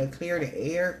choosing to clear the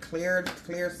air, clear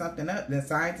something up. The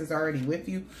science is already with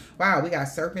you. Wow, we got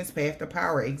serpent's path to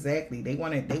power. Exactly. They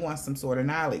want some sort of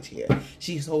knowledge here.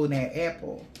 She's holding that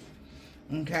apple.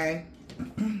 Okay.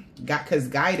 Because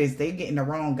guidance, they getting the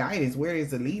wrong guidance. Where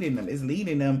is it leading them? It's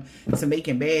leading them to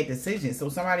making bad decisions. So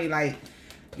somebody like,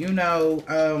 you know,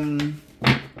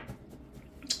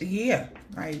 yeah,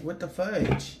 like what the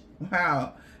fudge?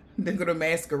 Wow. Look at the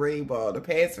masquerade ball. The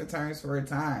past returns for a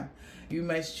time. You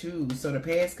must choose. So the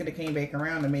past could have came back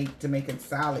around to make a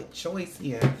solid choice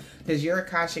here, because your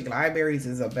Akashic libraries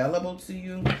is available to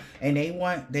you, and they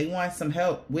want some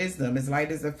help. Wisdom is light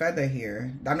as a feather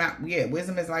here.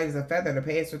 Wisdom is light as a feather. The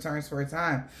past returns for a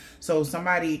time. So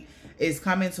somebody is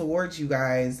coming towards you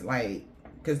guys, like,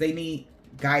 because they need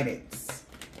guidance.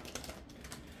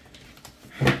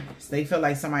 They feel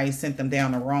like somebody sent them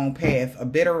down the wrong path. A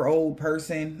bitter old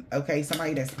person, okay?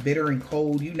 Somebody that's bitter and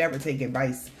cold. You never take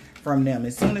advice from them.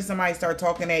 As soon as somebody start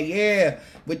talking that, yeah,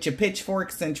 with your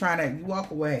pitchforks and trying to, you walk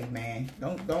away, man.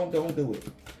 Don't do it.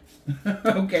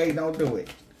 Okay, don't do it.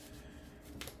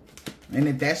 And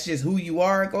if that's just who you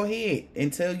are, go ahead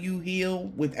until you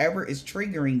heal whatever is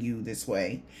triggering you this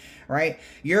way, right?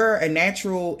 Your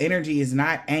natural energy is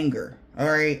not anger. All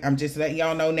right, I'm just letting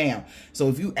y'all know now. So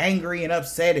if you angry and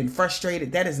upset and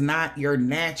frustrated, that is not your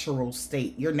natural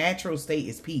state. Your natural state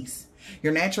is peace.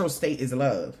 Your natural state is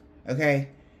love, okay?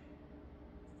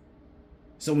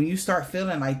 So when you start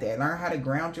feeling like that, learn how to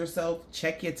ground yourself,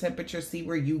 check your temperature, see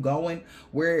where you going,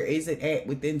 where is it at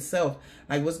within self,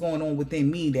 like what's going on within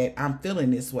me that I'm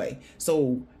feeling this way.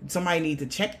 So somebody need to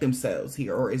check themselves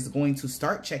here, or is going to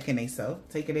start checking themselves,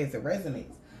 take it as it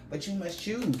resonates. But you must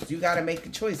choose. You got to make a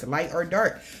choice, light or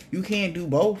dark. You can't do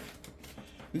both.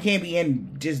 You can't be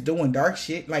in just doing dark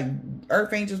shit. Like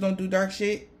earth angels don't do dark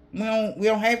shit. We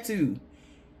don't have to.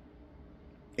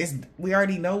 We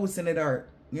already know what's in the dark.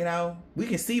 You know, we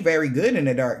can see very good in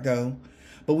the dark though,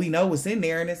 but we know what's in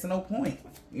there and it's no point,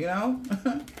 you know?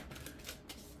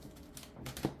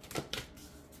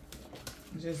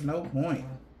 It's just no point.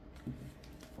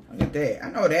 Look at that. I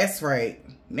know that's right.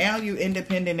 Now you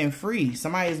independent and free.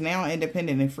 Somebody is now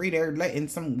independent and free. They're letting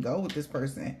something go with this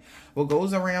person. What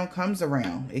goes around comes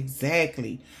around.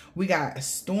 Exactly. We got a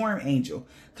storm angel.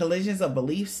 Collisions of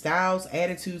beliefs, styles,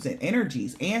 attitudes, and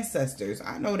energies. Ancestors.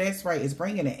 I know that's right. It's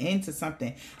bringing an end to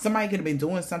something. Somebody could have been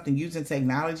doing something using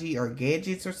technology or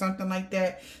gadgets or something like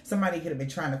that. Somebody could have been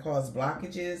trying to cause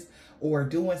blockages or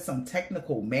doing some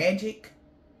technical magic.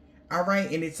 All right.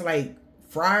 And it's like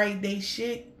Friday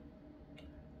shit.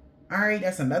 All right,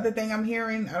 that's another thing I'm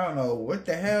hearing. I don't know what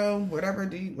the hell,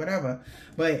 whatever.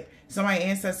 But some of my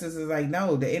ancestors is like,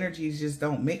 no, the energies just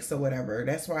don't mix or whatever.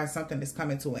 That's why something is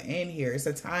coming to an end here. It's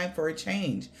a time for a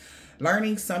change.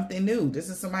 Learning something new. This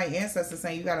is some of my ancestors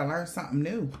saying you got to learn something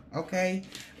new, okay?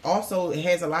 Also, it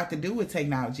has a lot to do with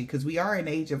technology because we are in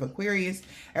the age of Aquarius.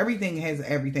 Everything has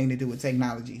everything to do with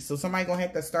technology. So somebody going to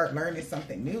have to start learning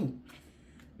something new.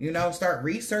 You know, start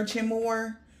researching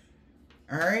more.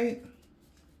 All right?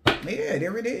 Yeah,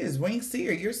 there it is. Wing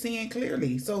seer, you're seeing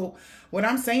clearly. So what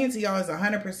I'm saying to y'all is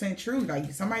 100% true.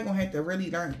 Like somebody gonna have to really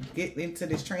get into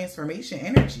this transformation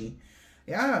energy.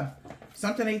 Yeah,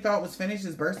 something they thought was finished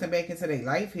is bursting back into their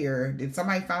life here. Did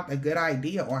somebody found a good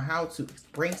idea on how to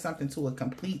bring something to a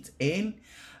complete end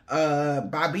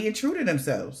by being true to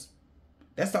themselves?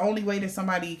 That's the only way that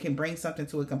somebody can bring something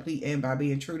to a complete end, by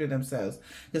being true to themselves.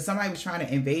 Because somebody was trying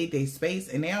to invade their space,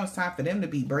 and now it's time for them to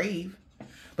be brave.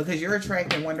 Because you're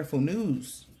attracting wonderful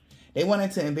news. They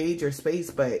wanted to invade your space,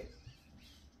 but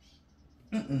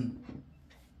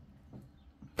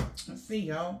Let's see,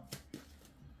 y'all.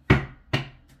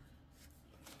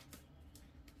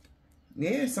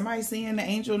 Yeah, somebody's seeing the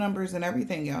angel numbers and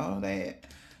everything, y'all. That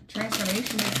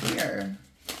transformation is here.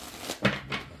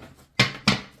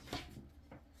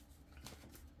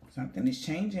 Something is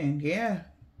changing. Yeah.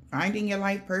 Finding your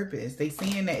life purpose. They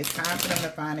seeing that it's time for them to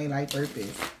find their life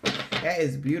purpose. That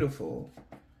is beautiful.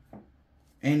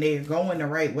 And they're going the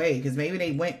right way. Because maybe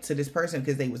they went to this person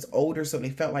because they was older. So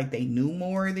they felt like they knew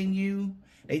more than you.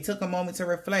 They took a moment to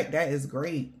reflect. That is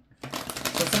great.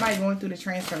 So somebody going through the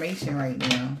transformation right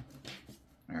now.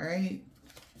 All right.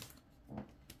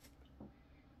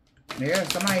 Yeah,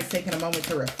 somebody's taking a moment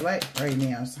to reflect right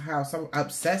now. So how so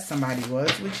obsessed somebody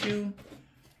was with you.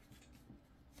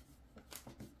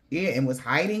 Yeah, and was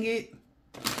hiding it.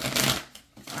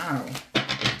 Wow.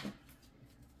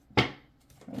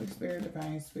 Holy Spirit,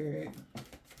 Divine Spirit.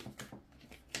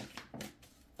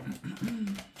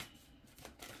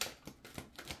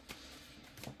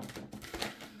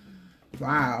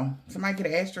 Wow. Somebody could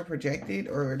have astral projected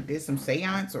or did some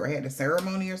seance or had a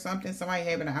ceremony or something. Somebody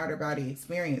having an outer body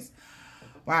experience.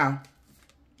 Wow.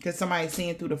 Because somebody's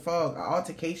seeing through the fog. An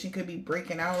altercation could be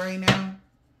breaking out right now.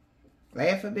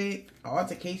 Laugh a bit. An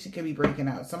altercation could be breaking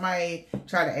out. Somebody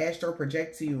try to astral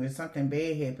project to you and something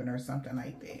bad happened or something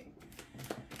like that.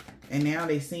 And now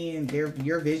they seeing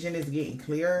your vision is getting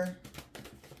clearer.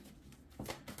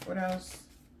 What else?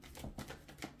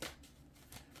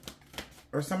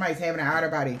 Or somebody's having an outer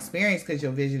body experience because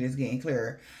your vision is getting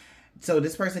clearer. So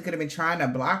this person could have been trying to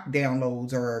block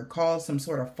downloads or cause some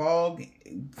sort of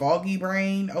foggy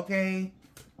brain, okay?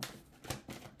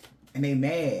 And they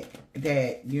mad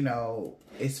that, you know,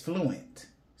 it's fluent.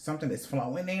 Something is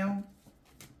flowing now.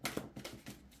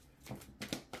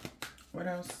 What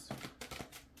else?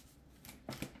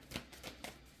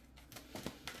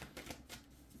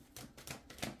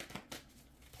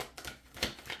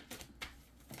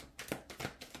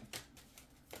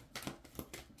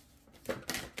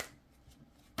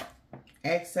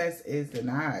 Access is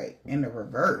denied in the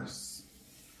reverse.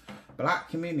 Block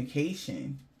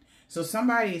communication. So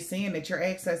somebody is saying that your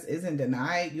access isn't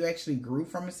denied. You actually grew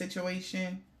from a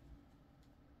situation.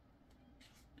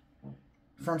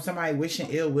 From somebody wishing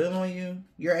ill will on you.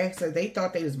 Your access, they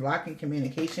thought they was blocking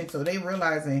communication. So they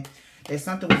realizing that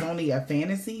something was only a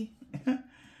fantasy.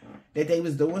 That they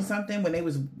was doing something when they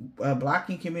was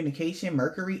blocking communication.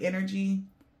 Mercury energy.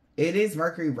 It is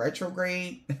Mercury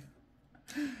retrograde.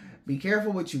 Be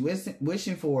careful what you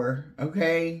wishing for,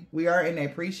 okay? We are in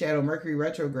that pre-shadow Mercury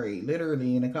retrograde,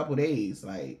 literally in a couple days.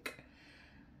 Like,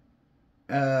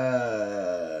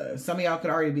 some of y'all could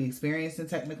already be experiencing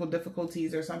technical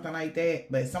difficulties or something like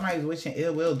that. But somebody's wishing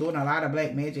ill will, doing a lot of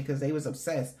black magic because they was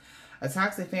obsessed. A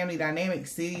toxic family dynamic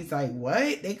sees like,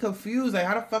 what? They confused. Like,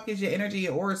 how the fuck is your energy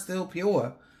and aura still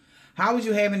pure? How was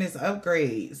you having this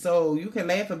upgrade? So you can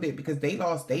laugh a bit because they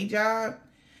lost their job.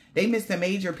 They missed a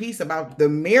major piece about the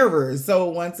mirrors. So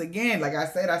once again, like I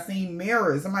said, I seen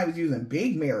mirrors. Somebody was using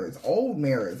big mirrors, old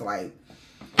mirrors, like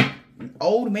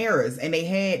old mirrors. And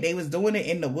they was doing it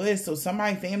in the woods. So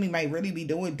somebody's family might really be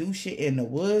do shit in the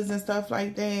woods and stuff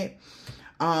like that.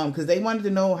 Because they wanted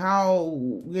to know how,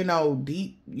 you know,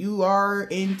 deep you are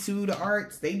into the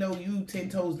arts. They know you 10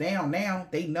 toes down now.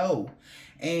 They know.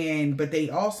 But they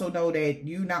also know that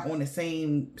you're not on the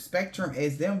same spectrum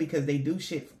as them because they do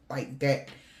shit like that.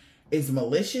 Is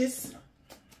malicious.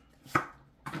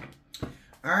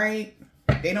 Alright.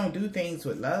 They don't do things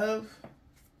with love.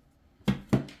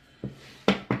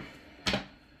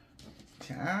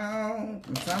 Child.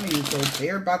 I'm telling you. So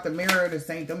they're about to mirror the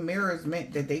same. The mirrors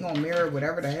meant that they gonna mirror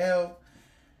whatever the hell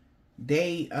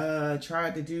they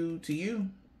tried to do to you.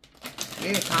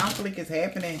 Yeah, conflict is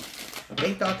happening.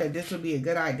 They thought that this would be a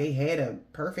good idea. They had a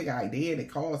perfect idea to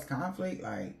cause conflict.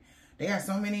 Like, they got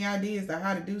so many ideas to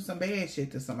how to do some bad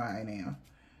shit to somebody now.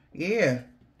 Yeah.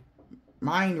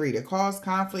 Mind reader. Cause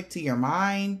conflict to your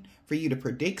mind for you to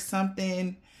predict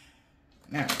something.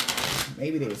 Now,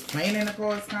 maybe they was planning to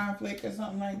cause conflict or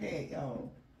something like that.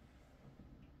 Yo.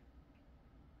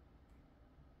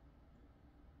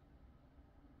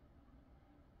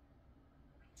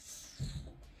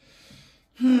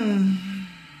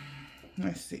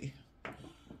 Let's see.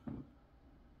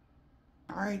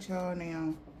 All right, y'all,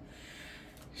 now.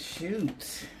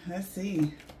 Shoot. Let's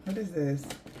see. What is this?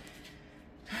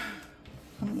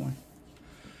 Come on.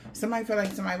 Somebody feel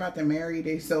like somebody about to marry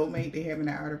their soulmate. They having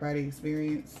an outer body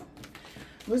experience.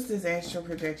 What's this astral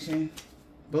projection?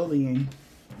 Bullying.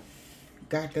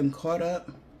 Got them caught up.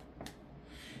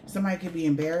 Somebody could be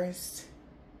embarrassed.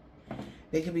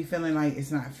 They could be feeling like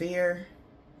it's not fair.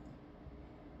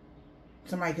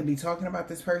 Somebody could be talking about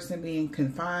this person being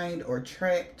confined or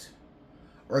trapped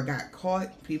or got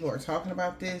caught. People are talking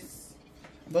about this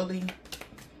bully.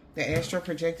 The astral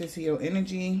projected to your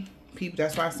energy. People,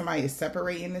 that's why somebody is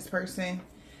separating this person,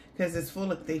 because it's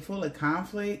they full of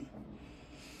conflict.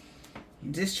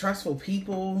 Distrustful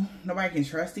people. Nobody can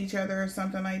trust each other or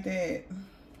something like that.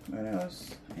 What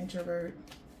else? Introvert.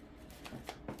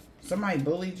 Somebody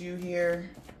bullied you here.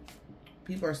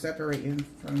 People are separating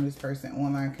from this person.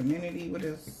 Online community. What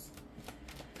is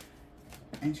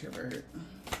introvert?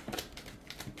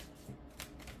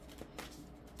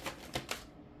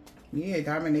 Yeah,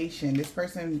 domination. This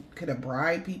person could have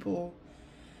bribed people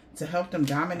to help them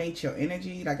dominate your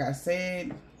energy. Like I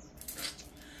said,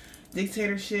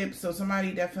 dictatorship. So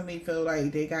somebody definitely feel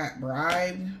like they got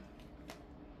bribed.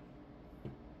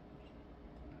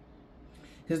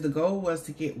 Because the goal was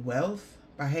to get wealth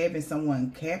by having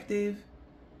someone captive.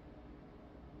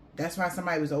 That's why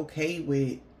somebody was okay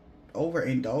with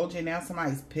overindulging. Now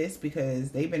somebody's pissed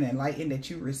because they've been enlightened that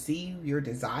you receive your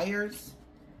desires.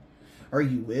 Or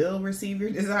you will receive your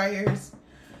desires.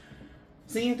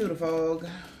 Seeing through the fog.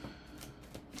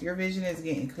 Your vision is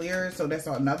getting clearer. So that's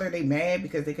another. They mad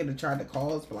because they could have tried to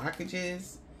cause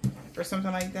blockages. Or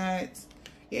something like that.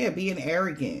 Yeah, being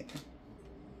arrogant.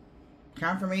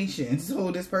 Confirmation. So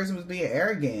this person was being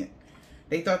arrogant.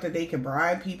 They thought that they could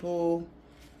bribe people.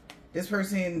 This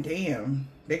person, damn.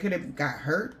 They could have got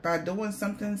hurt by doing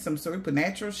something. Some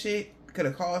supernatural shit. Could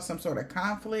have caused some sort of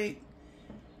conflict.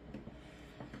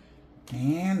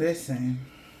 And listen,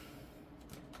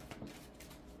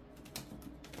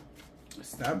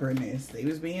 stubbornness. They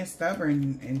was being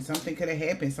stubborn and something could have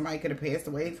happened. Somebody could have passed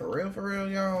away for real,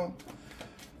 y'all.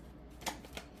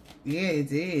 Yeah, it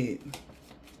did.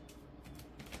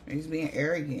 They was being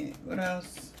arrogant. What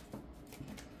else?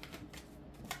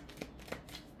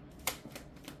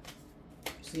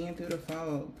 Seeing through the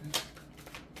fog.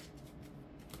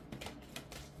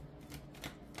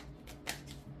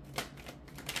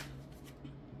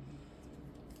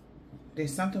 That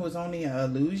something was only an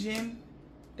illusion,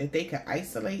 that they could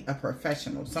isolate a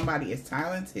professional, somebody as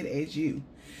talented as you.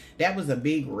 That was a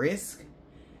big risk,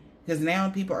 because now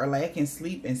people are lacking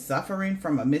sleep and suffering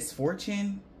from a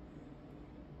misfortune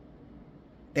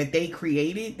that they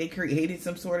created. They created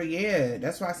some sort of, yeah,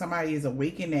 that's why somebody is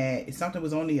awakened that something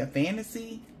was only a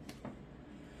fantasy.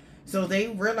 So they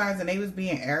realized, and they was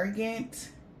being arrogant.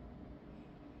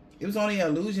 It was only an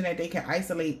illusion that they can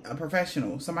isolate a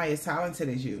professional, somebody as talented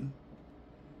as you.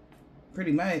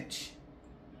 Pretty much.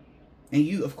 And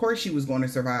you, of course you was going to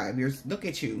survive. Look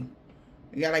at you.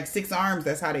 You got like 6 arms.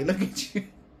 That's how they look at you.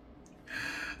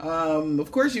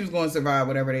 Of course you was going to survive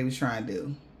whatever they was trying to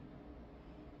do.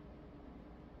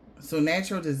 So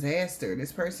natural disaster.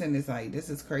 This person is like, this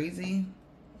is crazy.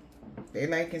 They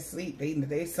lacking sleep.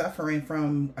 They suffering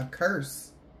from a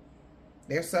curse.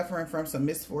 They're suffering from some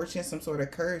misfortune, some sort of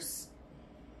curse.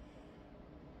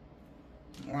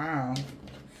 Wow.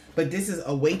 But this is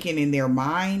awakening their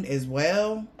mind as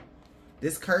well.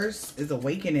 This curse is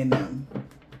awakening them.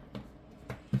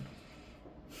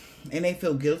 And they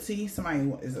feel guilty.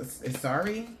 Somebody is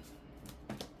sorry.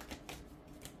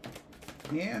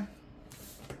 Yeah.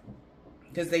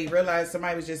 Because they realized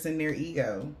somebody was just in their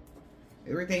ego.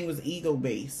 Everything was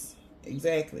ego-based.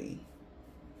 Exactly.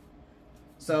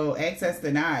 So access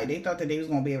denied. They thought that they was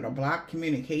going to be able to block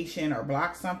communication or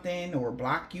block something or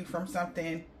block you from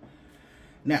something.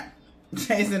 No, it's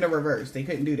in the reverse. They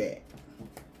couldn't do that.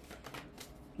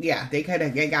 Yeah, they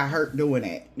got hurt doing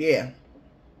that. Yeah.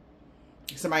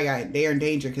 They're in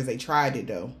danger because they tried it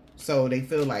though. So they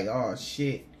feel like, oh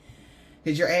shit.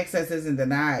 Because your access isn't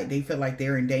denied. They feel like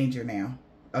they're in danger now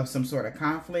of some sort of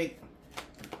conflict.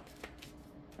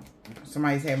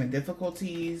 Somebody's having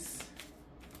difficulties.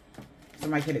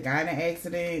 Somebody could have gotten an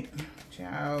accident.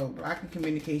 Child, blocking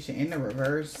communication in the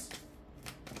reverse.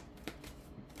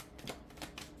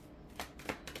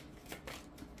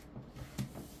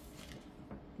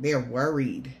 They're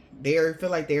worried. They feel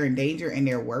like they're in danger and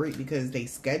they're worried because they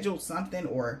scheduled something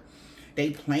or they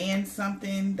planned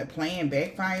something. The plan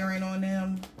backfiring on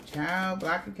them. Child,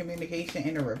 blocking communication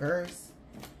in the reverse.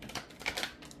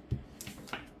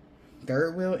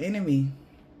 Third wheel enemy.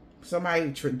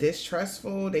 Somebody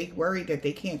distrustful. They worried that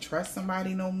they can't trust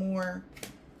somebody no more.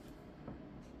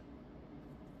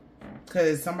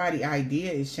 Because somebody's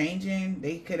idea is changing.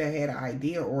 They could have had an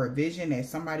idea or a vision that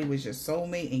somebody was your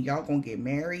soulmate and y'all gonna get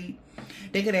married.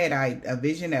 They could have had a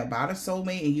vision about a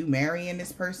soulmate and you marrying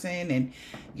this person and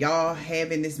y'all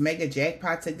having this mega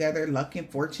jackpot together. Luck and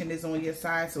fortune is on your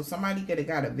side. So somebody could have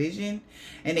got a vision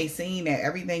and they seen that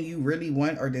everything you really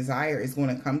want or desire is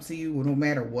going to come to you no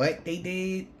matter what they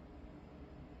did.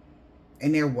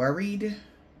 And they're worried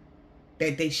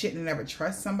that they shouldn't ever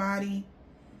trust somebody.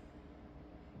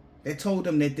 that told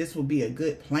them that this would be a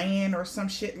good plan or some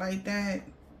shit like that.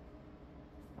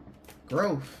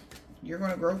 Growth. You're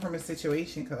going to grow from a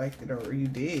situation, collected, or you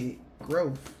did.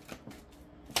 Growth.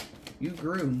 You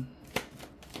grew.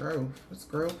 Growth. What's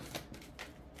growth?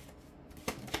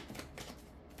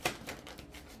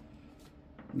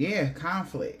 Yeah,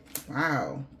 conflict.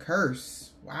 Wow.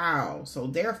 Curse. Wow. So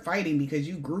they're fighting because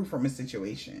you grew from a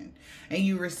situation and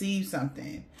you received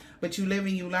something. But you live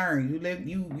and you learn.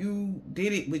 You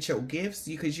did it with your gifts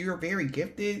because you're very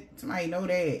gifted. Somebody know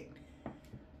that.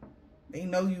 They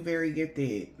know you very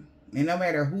gifted. And no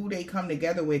matter who they come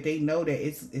together with, they know that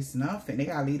it's nothing. They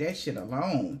gotta leave that shit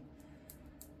alone.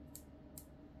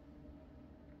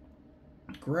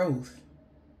 Growth.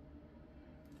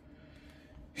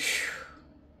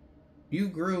 You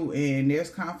grew and there's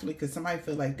conflict because somebody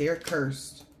feel like they're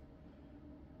cursed.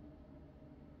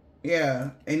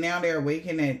 Yeah. And now they're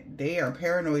awakening that they are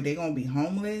paranoid. They're going to be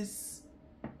homeless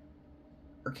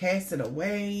or casted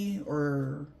away,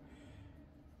 or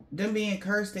them being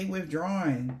cursed, they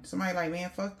withdrawn. Somebody like,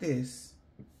 man, fuck this.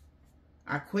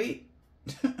 I quit.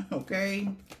 Okay.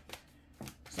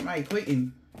 Somebody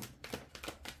quitting.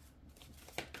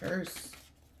 Curse.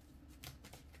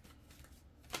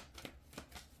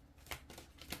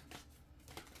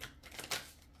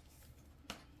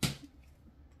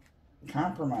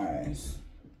 Compromise.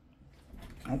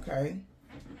 Okay.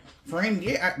 Friend,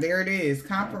 yeah, there it is.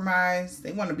 Compromise.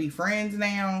 They want to be friends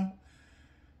now.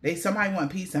 Somebody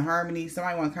want peace and harmony.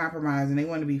 Somebody want compromise, and they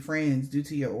want to be friends due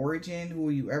to your origin,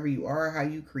 whoever you are, how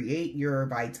you create your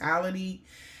vitality.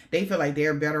 They feel like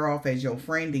they're better off as your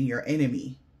friend than your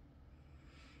enemy.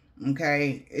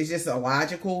 Okay? It's just a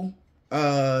logical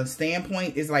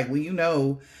standpoint. It's like, well, you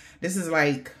know, this is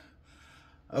like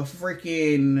a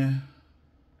freaking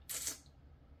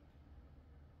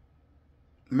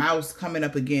mouse coming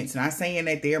up against, not saying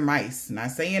that they're mice,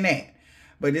 not saying that,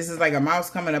 but this is like a mouse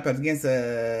coming up against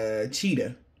a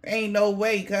cheetah. Ain't no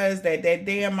way, cuz that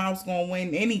damn mouse gonna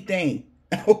win anything.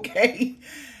 Okay?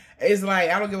 It's like,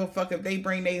 I don't give a fuck if they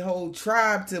bring their whole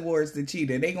tribe towards the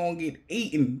cheetah. They gonna get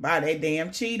eaten by that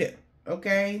damn cheetah.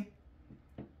 Okay?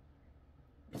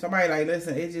 Somebody like,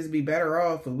 listen, it just be better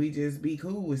off if we just be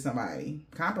cool with somebody.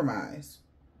 Compromise.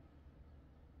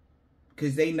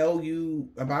 Because they know you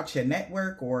about your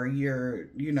network, or you're,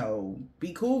 you know,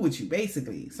 be cool with you,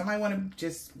 basically. Somebody want to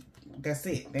just, that's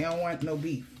it. They don't want no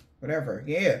beef. Whatever.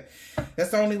 Yeah. That's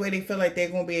the only way they feel like they're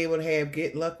going to be able to have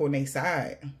get luck on their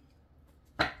side.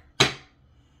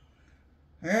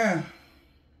 Yeah.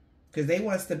 Because they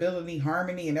want stability,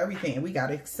 harmony, and everything. And we got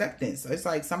acceptance. So it's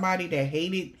like somebody that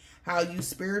hated how you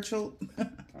spiritual.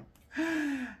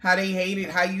 How they hated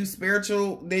how you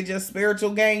spiritual. They just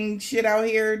spiritual gang shit out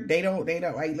here. They don't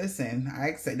like, listen,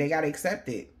 they got to accept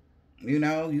it. You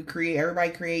know,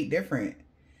 everybody create different.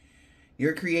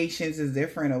 Your creations is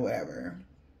different or whatever.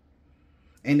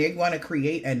 And they want to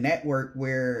create a network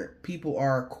where people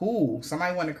are cool.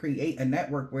 Somebody want to create a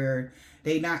network where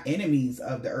they not enemies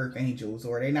of the earth angels,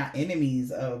 or they not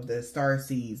enemies of the star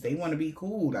seeds. They want to be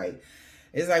cool. Like,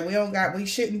 it's like, we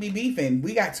shouldn't be beefing.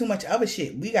 We got too much other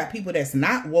shit. We got people that's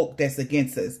not woke that's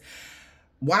against us.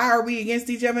 Why are we against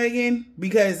each other again?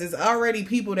 Because it's already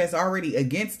people that's already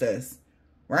against us,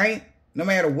 right? No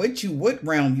matter what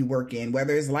realm you work in,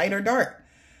 whether it's light or dark,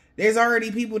 there's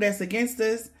already people that's against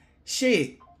us.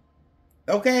 Shit.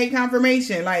 Okay,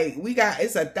 confirmation. Like,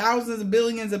 it's thousands of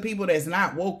billions of people that's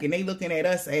not woke, and they looking at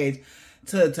us as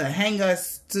to hang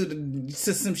us to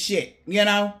some shit, you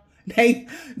know? They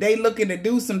looking to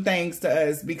do some things to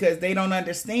us because they don't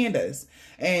understand us.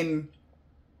 And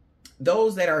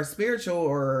those that are spiritual,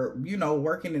 or, you know,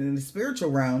 working in the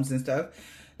spiritual realms and stuff,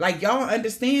 like, y'all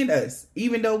understand us.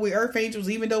 Even though we're earth angels,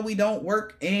 even though we don't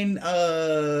work in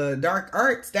dark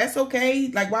arts, that's okay.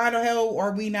 Like, why the hell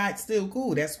are we not still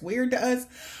cool? That's weird to us.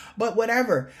 But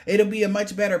whatever. It'll be a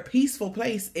much better peaceful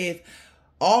place if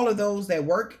all of those that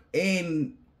work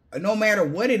in, no matter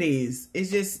what it is, it's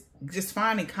just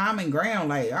finding common ground.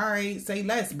 Like, all right, say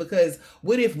less. Because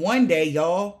what if one day,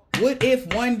 y'all, what if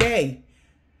one day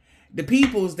the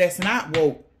peoples that's not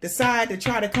woke decide to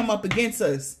try to come up against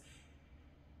us?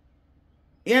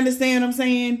 You understand what I'm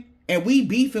saying? And we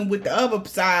beefing with the other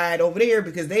side over there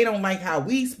because they don't like how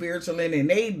we spiritual in, and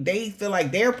they feel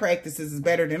like their practices is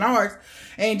better than ours.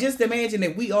 And just imagine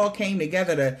if we all came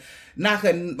together to knock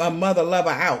a mother lover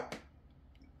out.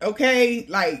 Okay?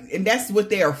 Like, and that's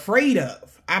what they're afraid of.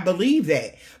 I believe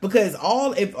that, because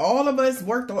if all of us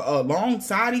worked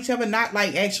alongside each other, not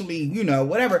like actually, you know,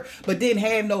 whatever, but didn't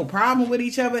have no problem with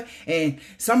each other, and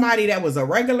somebody that was a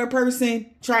regular person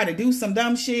try to do some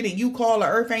dumb shit, and you call an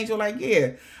earth angel like,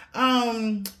 yeah,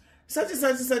 such and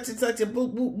such and such and such a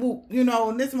boop, boop, boop. You know,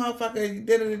 and this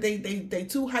motherfucker, they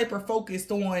too hyper focused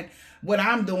on what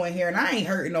I'm doing here. And I ain't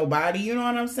hurting nobody. You know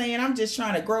what I'm saying? I'm just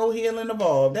trying to grow, heal, and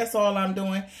evolve. That's all I'm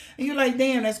doing. And you're like,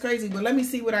 damn, that's crazy. But let me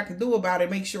see what I can do about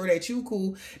it. Make sure that you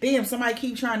cool. Damn, somebody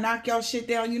keep trying to knock y'all shit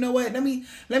down. You know what? Let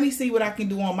me see what I can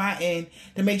do on my end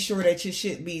to make sure that your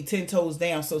shit be 10 toes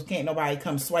down so can't nobody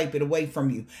come swipe it away from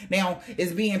you. Now,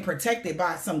 it's being protected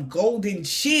by some golden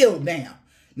shield now.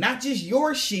 Not just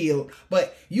your shield,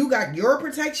 but you got your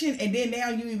protection, and then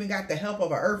now you even got the help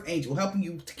of an earth angel helping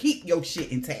you to keep your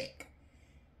shit intact.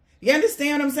 You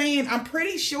understand what I'm saying? I'm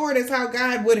pretty sure that's how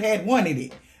God would have wanted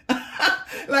it.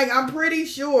 Like, I'm pretty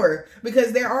sure,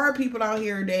 because there are people out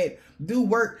here that do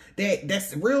work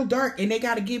that's real dark, and they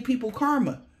got to give people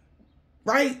karma,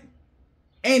 right?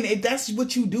 And if that's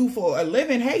what you do for a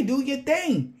living, hey, do your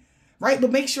thing, right?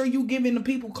 But make sure you giving the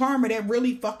people karma that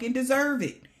really fucking deserve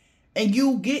it. And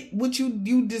you get what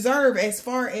you deserve as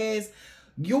far as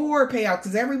your payout,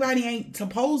 because everybody ain't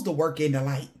supposed to work in the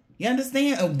light. You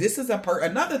understand? Oh, this is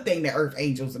another thing that earth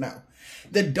angels know.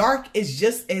 The dark is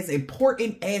just as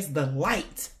important as the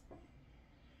light.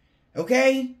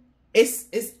 Okay?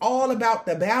 It's all about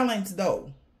the balance,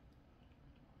 though.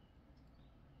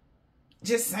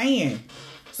 Just saying.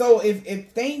 So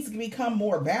if things become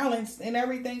more balanced, then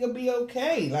everything will be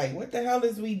okay. Like, what the hell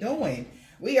is we doing?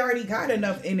 We already got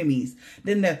enough enemies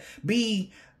than to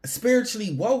be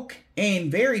spiritually woke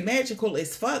and very magical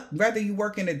as fuck, whether you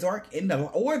work in the dark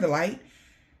or the light,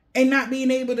 and not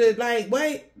being able to, like,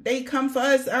 what? They come for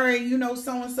us, all right, you know,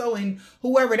 so-and-so, and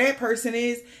whoever that person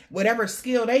is, whatever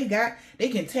skill they got, they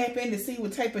can tap in to see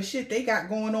what type of shit they got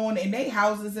going on in their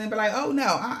houses and be like, oh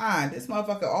no, this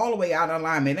motherfucker all the way out of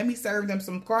alignment. Let me serve them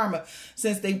some karma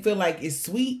since they feel like it's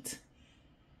sweet.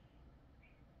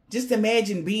 Just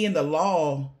imagine being the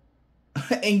law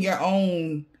in your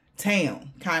own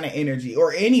town kind of energy,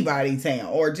 or anybody's town,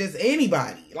 or just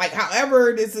anybody. Like,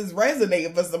 however this is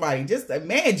resonating for somebody, just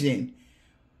imagine.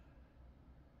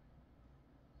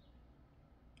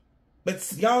 But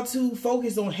y'all too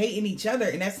focused on hating each other,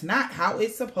 and that's not how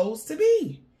it's supposed to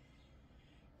be.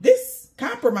 This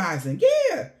compromising,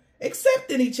 yeah,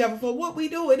 accepting each other for what we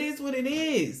do. It is what it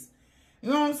is. You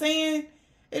know what I'm saying?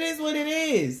 It is what it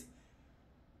is.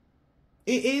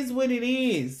 It is what it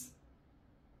is.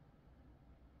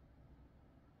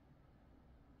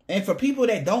 And for people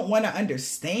that don't want to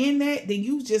understand that, then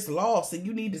you just lost and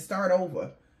you need to start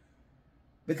over.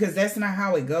 Because that's not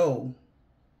how it goes.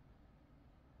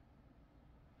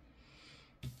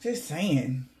 Just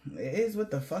saying. It is what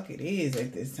the fuck it is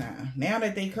at this time. Now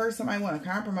that they curse somebody want to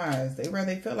compromise, they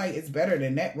rather feel like it's better to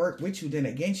network with you than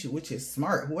against you, which is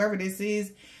smart. Whoever this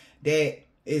is that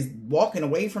is walking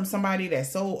away from somebody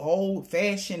that's so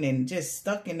old-fashioned and just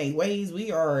stuck in their ways. We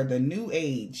are the new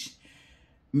age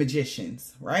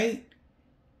magicians, right?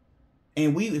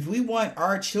 And if we want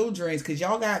our children's, because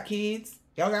y'all got kids,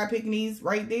 y'all got picnics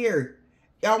right there.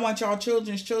 Y'all want y'all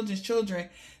children's children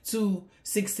to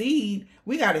succeed.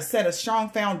 We got to set a strong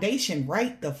foundation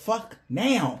right the fuck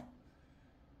now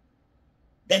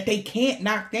that they can't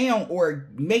knock down or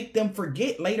make them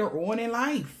forget later on in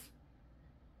life.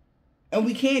 And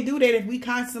we can't do that if we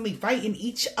constantly fighting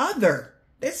each other.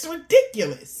 That's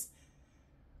ridiculous.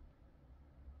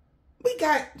 We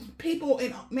got people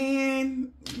in,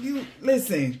 man, you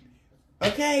listen,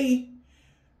 okay?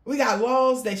 We got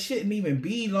laws that shouldn't even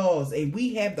be laws, and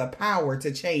we have the power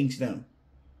to change them.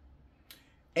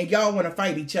 And y'all want to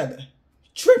fight each other.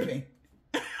 Tripping.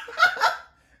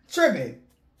 Tripping.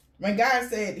 When God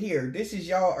said, here, this is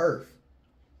y'all earth.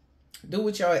 Do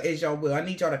what y'all as y'all will. I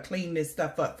need y'all to clean this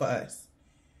stuff up for us.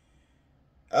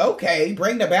 Okay,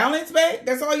 bring the balance back.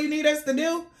 That's all you need us to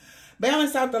do?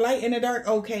 Balance out the light and the dark.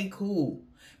 Okay, cool.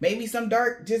 Maybe some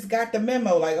dark just got the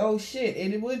memo. Like, oh shit,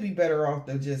 it would be better off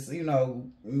to just, you know,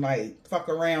 like fuck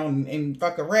around and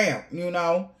fuck around, you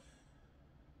know?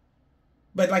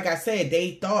 But like I said,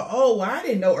 they thought, oh, well, I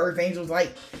didn't know earth angels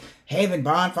like having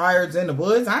bonfires in the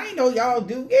woods. I didn't know y'all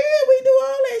do. Yeah, we do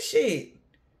all that shit.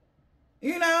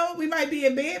 You know, we might be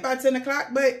in bed by 10 o'clock,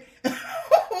 but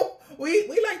we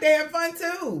like to have fun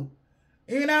too.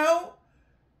 You know?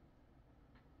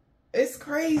 It's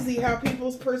crazy how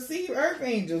people perceive earth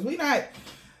angels. We not,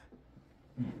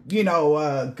 you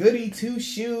know, goody two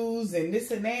shoes and this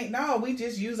and that. No, we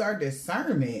just use our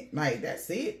discernment. Like, that's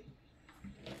it.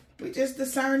 We just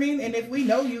discerning. And if we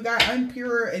know you got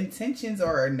impure intentions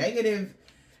or negative,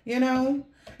 you know,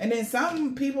 and then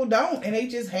some people don't, and they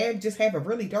just have a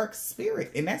really dark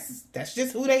spirit, and that's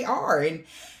just who they are, and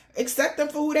accept them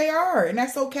for who they are, and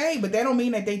that's okay. But that don't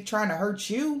mean that they trying to hurt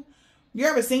you. You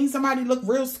ever seen somebody look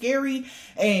real scary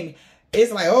and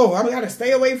it's like, oh, I gotta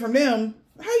stay away from them.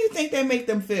 How you think that make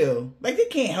them feel? Like, they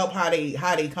can't help how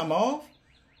they come off.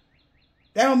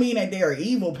 That don't mean that they're an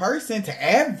evil person to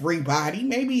everybody.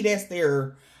 Maybe that's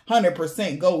their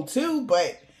 100% go-to,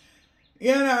 but,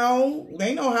 you know,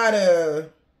 they know how to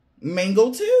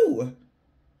mingle too.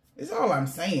 That's all I'm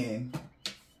saying.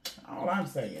 All I'm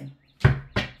saying.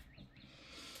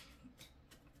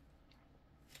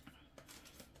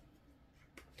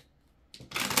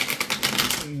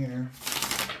 Here.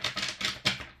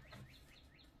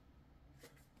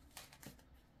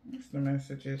 What's the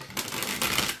messages?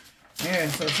 Yeah,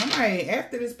 so somebody,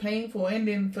 after this painful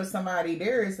ending for somebody,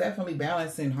 there is definitely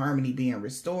balance and harmony being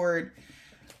restored.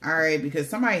 All right, because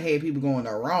somebody had people going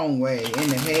the wrong way in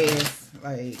the head.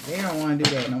 Like, they don't want to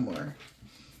do that no more.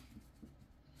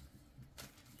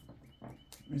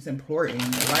 It's important.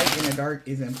 The light and the dark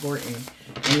is important.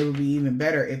 And it would be even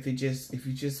better if you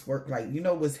just work, like, you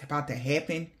know what's about to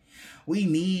happen? We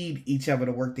need each other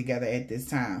to work together at this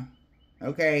time.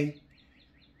 Okay?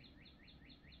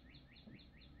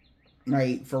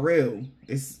 Like, for real.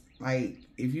 It's like,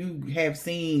 if you have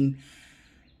seen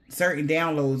certain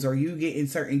downloads or you getting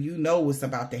certain, you know what's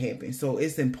about to happen. So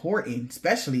it's important,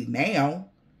 especially now.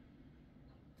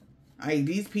 Like,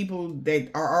 these people that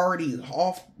are already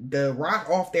off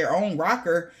their own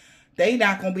rocker, they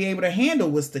not going to be able to handle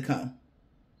what's to come.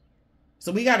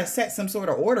 So we got to set some sort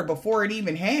of order before it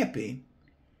even happened.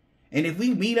 And if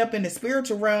we meet up in the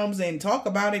spiritual realms and talk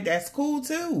about it, that's cool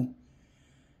too.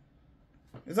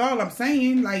 That's all I'm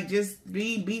saying. Like, just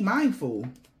be mindful.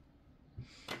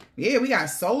 Yeah, we got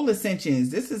soul ascensions.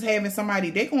 This is having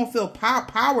somebody, they're going to feel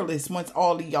powerless once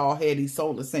all of y'all had these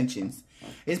soul ascensions.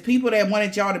 It's people that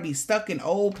wanted y'all to be stuck in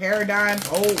old paradigms,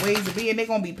 old ways of being. They're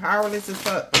going to be powerless as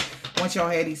fuck once y'all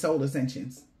had these soul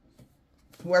ascensions.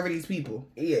 Whoever these people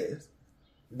is.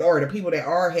 Or the people that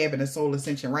are having a soul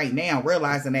ascension right now,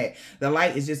 realizing that the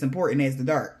light is just important as the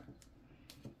dark.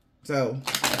 So,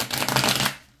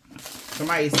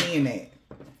 somebody's seeing that.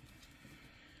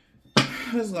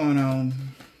 What's going on?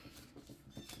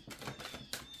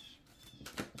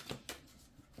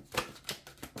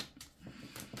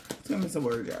 Tell me some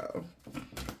word, y'all.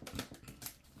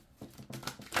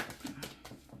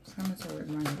 Tell me some word,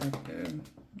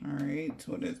 alright,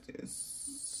 what is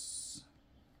this?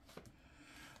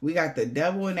 We got the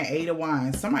devil and the 8 of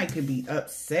wands. Somebody could be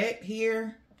upset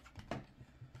here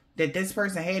that this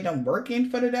person had them working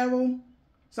for the devil.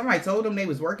 Somebody told them they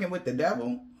was working with the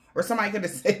devil. Or somebody could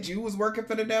have said you was working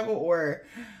for the devil. Or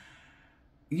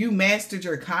you mastered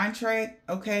your contract,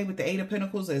 okay, with the 8 of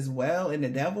Pentacles as well and the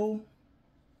devil.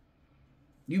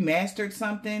 You mastered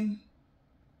something.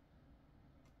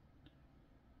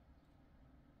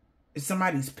 If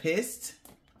somebody's pissed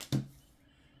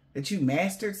that you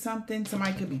mastered something,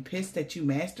 somebody could be pissed that you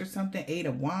mastered something. 8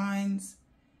 of wands.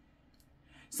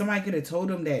 Somebody could have told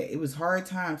them that it was hard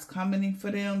times coming in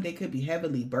for them. They could be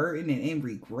heavily burdened and in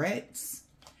regrets.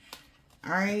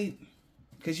 All right?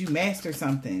 Because you mastered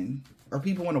something. Or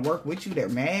people want to work with you. They're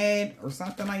mad or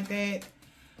something like that.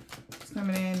 It's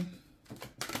coming in.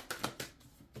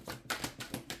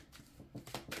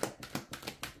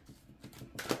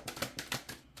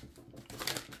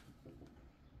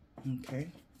 Okay.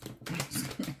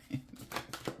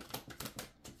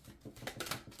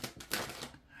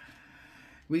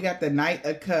 We got the Knight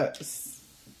of Cups.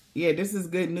 Yeah, this is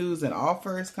good news and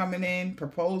offers coming in.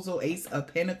 Proposal, Ace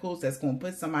of Pentacles. That's going to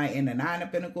put somebody in the 9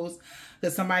 of Pentacles.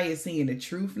 Because somebody is seeing the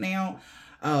truth now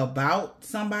about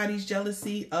somebody's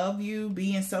jealousy of you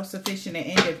being self-sufficient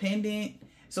and independent.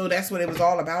 So that's what it was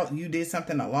all about. You did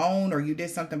something alone, or you did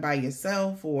something by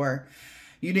yourself, or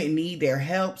you didn't need their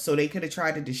help, so they could have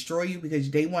tried to destroy you because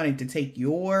they wanted to take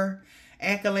your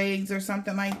accolades or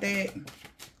something like that.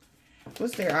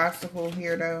 What's their obstacle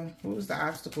here, though? What was the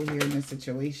obstacle here in this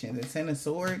situation? The 10 of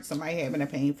Swords, somebody having a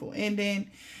painful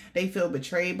ending. They feel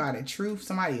betrayed by the truth.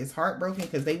 Somebody is heartbroken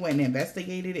because they went and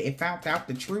investigated it and found out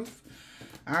the truth.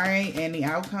 All right, and the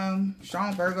outcome,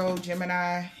 strong Virgo,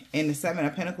 Gemini, and the 7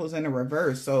 of Pentacles in the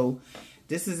reverse. So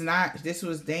this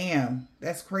was damn,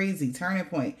 that's crazy. Turning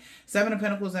point. 7 of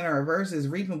Pentacles in the reverse is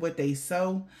reaping what they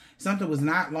sow. Something was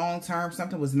not long-term.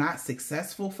 Something was not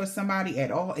successful for somebody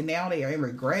at all. And now they are in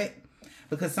regret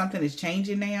because something is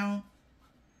changing now.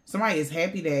 Somebody is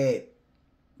happy that,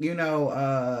 you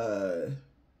know,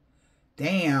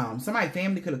 damn, somebody's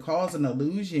family could have caused an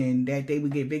illusion that they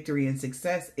would get victory and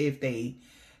success if they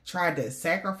tried to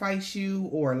sacrifice you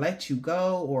or let you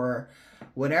go or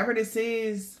whatever this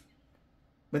is.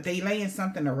 But they laying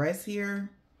something to rest here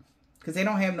because they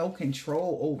don't have no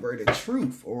control over the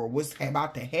truth or what's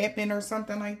about to happen or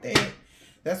something like that.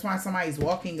 That's why somebody's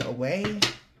walking away.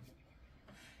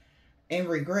 and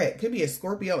regret. Could be a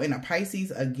Scorpio and a Pisces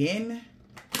again.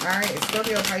 All right, a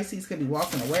Scorpio, Pisces could be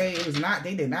walking away. It was not,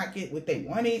 they did not get what they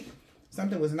wanted.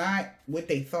 Something was not what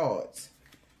they thought.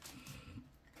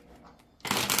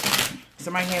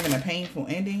 Somebody having a painful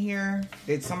ending here.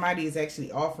 That somebody is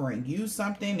actually offering you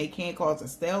something they can't cause a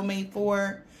stalemate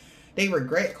for. They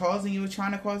regret causing you,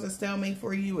 trying to cause a stalemate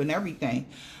for you and everything.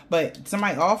 But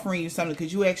somebody offering you something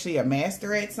because you actually a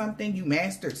master at something. You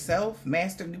mastered self.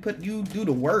 You do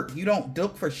the work. You don't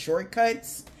look for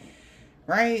shortcuts.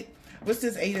 Right? What's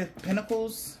this 8 of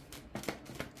Pentacles?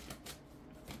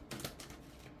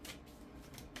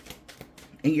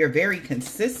 And you're very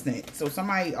consistent. So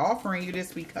somebody offering you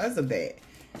this because of that.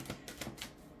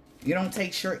 You don't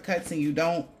take shortcuts and you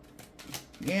don't,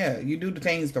 yeah, you do the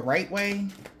things the right way.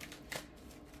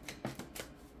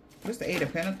 What's the 8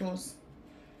 of Pentacles?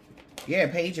 Yeah,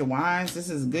 Page of Wands.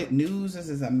 This is good news. This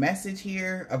is a message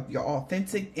here of your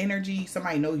authentic energy.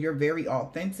 Somebody know you're very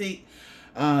authentic.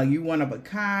 You one of a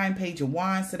kind. Page of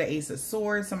Wands to the Ace of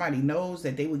Swords. Somebody knows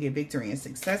that they will get victory and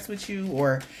success with you,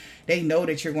 or they know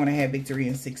that you're going to have victory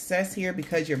and success here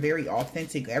because you're very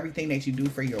authentic. Everything that you do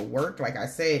for your work, like I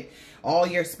said, all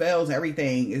your spells,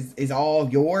 everything is all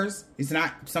yours. It's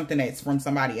not something that's from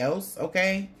somebody else.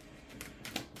 Okay.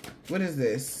 What is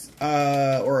this?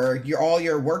 Or all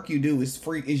your work you do is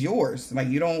free, is yours. Like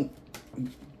you don't,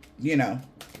 you know,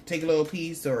 take a little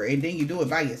piece and then you do it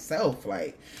by yourself.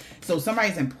 Like, so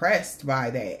somebody's impressed by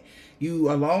that.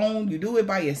 You alone, you do it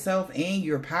by yourself and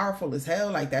you're powerful as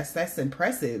hell. Like that's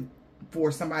impressive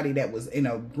for somebody that was in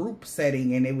a group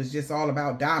setting and it was just all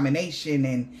about domination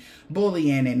and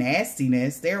bullying and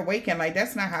nastiness. They're awakened like,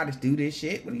 that's not how to do this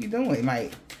shit. What are you doing?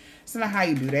 Like, it's not how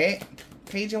you do that.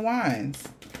 Page of Wands.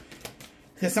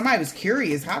 Because somebody was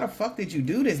curious, how the fuck did you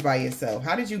do this by yourself?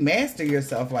 How did you master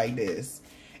yourself like this?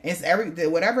 It's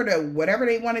whatever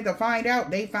they wanted to find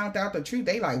out, they found out the truth.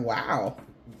 They like, wow.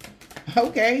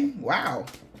 Okay, wow.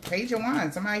 Page of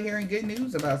Wands. Somebody hearing good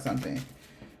news about something.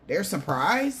 They're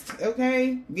surprised.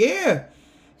 Okay, yeah.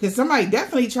 Because somebody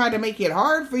definitely tried to make it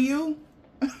hard for you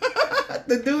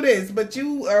to do this. But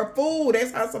you are a fool.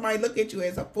 That's how somebody look at you,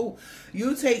 as a fool.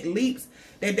 You take leaps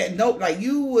that nope, like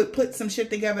you would put some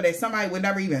shit together that somebody would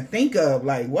never even think of.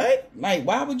 Like, what? Like,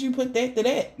 why would you put that to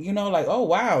that? You know, like, oh,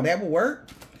 wow, that would work.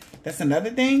 That's another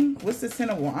thing. What's the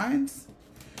 10 of Wands?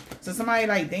 So somebody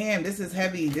like, damn, this is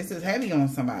heavy. This is heavy on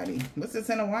somebody. What's the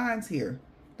 10 of Wands here?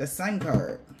 The Sun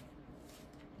card.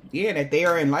 Yeah, that they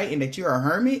are enlightened, that you're a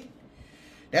hermit.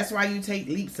 That's why you take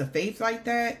leaps of faith like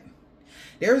that.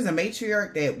 There is a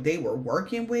matriarch that they were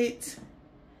working with,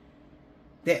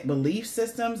 that belief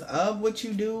systems of what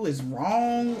you do is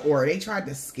wrong, or they tried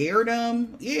to scare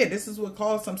them. Yeah, this is what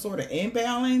caused some sort of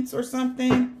imbalance or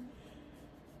something.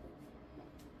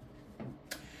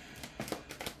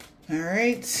 All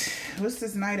right. What's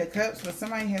this Knight of Cups? But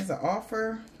somebody has an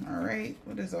offer. All right.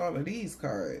 What is all of these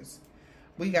cards?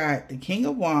 We got the King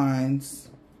of Wands,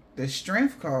 the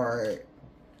Strength card.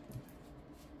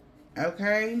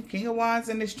 Okay. King of Wands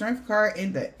and the Strength card,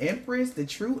 and the Empress, the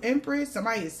true Empress.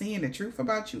 Somebody is seeing the truth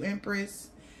about you, Empress.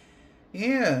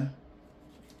 Yeah.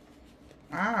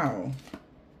 Wow.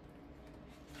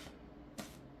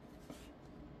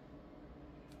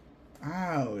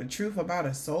 Wow. The truth about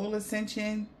a soul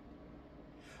ascension.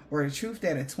 Or the truth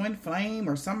that a twin flame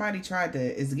or somebody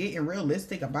is getting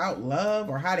realistic about love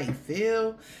or how they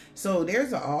feel. So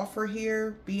there's an offer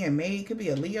here being made. Could be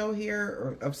a Leo here,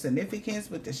 or of significance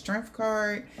with the Strength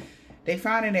card. They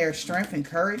finding their strength and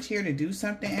courage here to do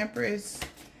something, Empress.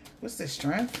 What's the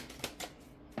Strength?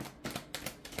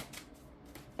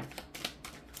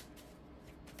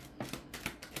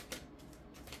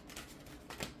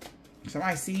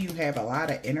 Somebody see you have a lot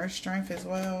of inner strength as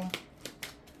well.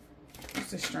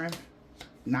 The Strength?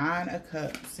 9 of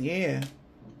Cups. Yeah,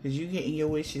 because you getting your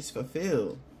wishes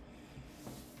fulfilled,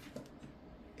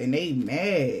 and they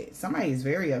mad. Somebody is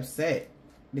very upset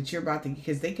that you're about to,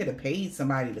 because they could have paid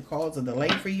somebody to cause a delay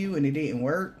for you and it didn't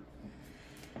work.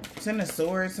 10 of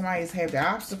Swords. Somebody's had the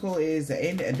obstacle is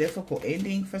a difficult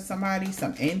ending for somebody,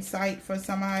 some insight for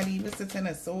somebody. What's the 10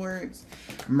 of Swords?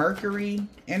 Mercury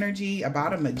energy,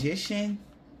 about a magician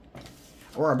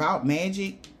or about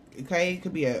magic. Okay, it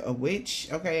could be a witch.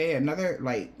 Okay, another,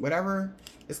 like, whatever.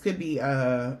 This could be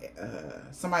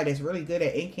somebody that's really good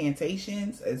at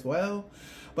incantations as well.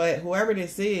 But whoever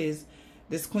this is,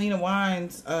 this Queen of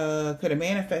Wands could have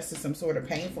manifested some sort of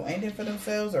painful ending for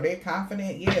themselves, or they're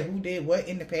confident, yeah, who did what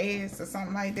in the past or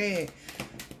something like that.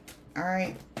 All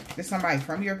right, there's somebody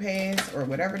from your past or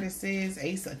whatever this is.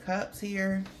 Ace of Cups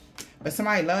here. But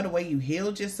somebody love the way you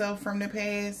healed yourself from the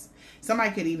past.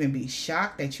 Somebody could even be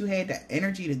shocked that you had the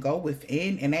energy to go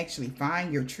within and actually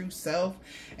find your true self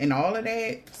and all of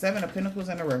that. Seven of Pentacles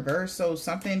in the reverse. So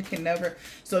something can never...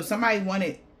 So if somebody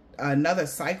wanted another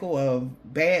cycle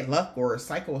of bad luck or a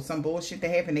cycle of some bullshit to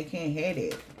happen, they can't have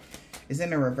it. It's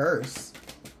in the reverse.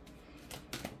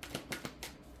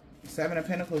 Seven of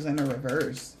Pentacles in the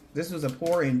reverse. This was a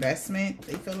poor investment,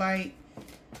 they feel like.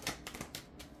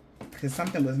 Because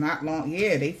something was not long.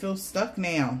 Yeah, they feel stuck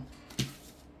now.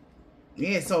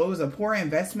 Yeah, so it was a poor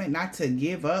investment not to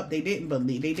give up. They didn't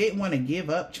believe. They didn't want to give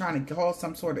up trying to cause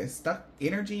some sort of stuck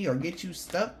energy or get you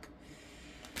stuck.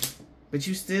 But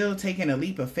you still taking a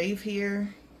leap of faith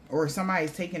here. Or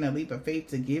somebody's taking a leap of faith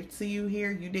to give to you here.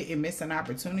 You didn't miss an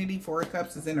opportunity. Four of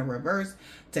Cups is in the reverse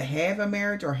to have a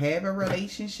marriage or have a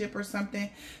relationship or something.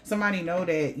 Somebody know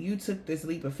that you took this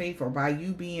leap of faith, or by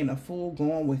you being a fool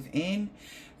going within,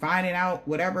 finding out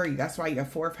whatever. That's why your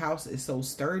fourth house is so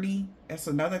sturdy. That's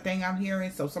another thing I'm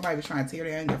hearing. So somebody was trying to tear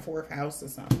down your fourth house or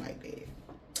something like that.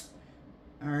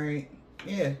 All right.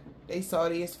 Yeah. They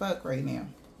salty as fuck right now.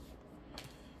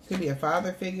 Could be a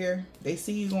father figure. They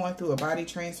see you going through a body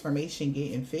transformation,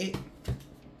 getting fit.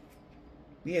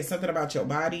 Yeah, something about your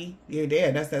body. You're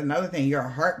there. That's another thing. You're a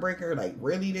heartbreaker. Like,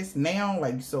 really this now?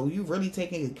 Like, so you really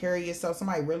taking good care of yourself.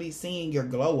 Somebody really seeing your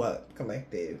glow up,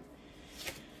 collective.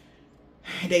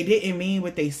 They didn't mean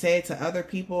what they said to other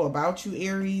people about you,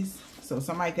 Aries. So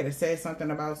somebody could have said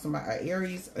something about somebody.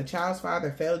 Aries, a child's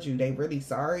father failed you. They really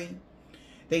sorry.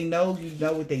 They know you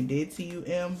know what they did to you,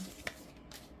 M.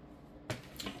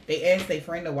 They asked their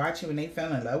friend to watch you and they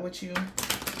fell in love with you.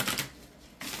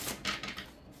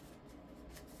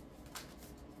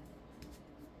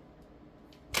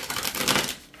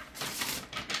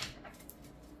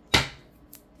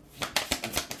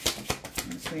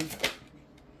 Let's see.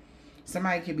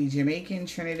 Somebody could be Jamaican,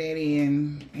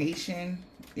 Trinidadian, Haitian.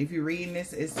 If you're reading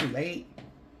this, it's too late.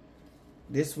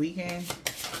 This weekend.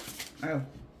 Oh.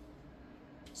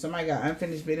 Somebody got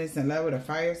unfinished business in love with a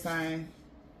fire sign.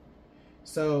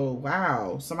 So,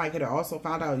 wow. Somebody could have also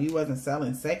found out you wasn't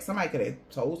selling sex. Somebody could have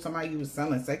told somebody you was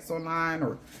selling sex online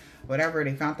or whatever.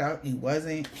 They found out he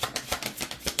wasn't.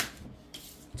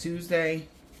 Tuesday.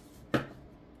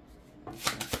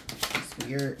 It's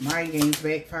weird. Mind games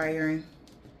backfiring.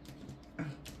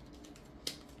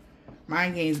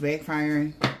 Mind games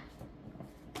backfiring.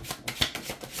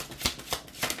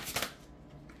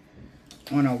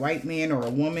 On a white man or a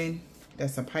woman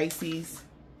that's a Pisces.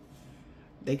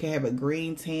 They could have a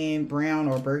green, tan, brown,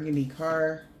 or burgundy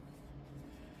car.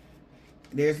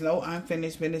 There's no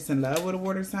unfinished business in love with a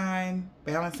water sign.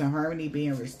 Balance and harmony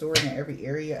being restored in every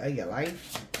area of your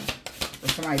life. Or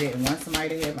somebody didn't want somebody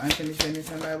to have unfinished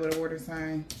business in love with a water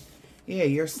sign. Yeah,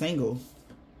 you're single.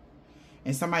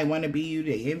 And somebody want to be you,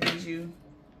 they envies you.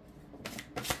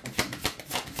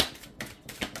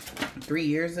 3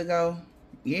 years ago.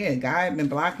 Yeah, God been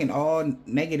blocking all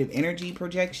negative energy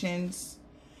projections.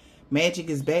 Magic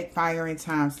is backfiring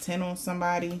times 10 on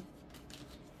somebody.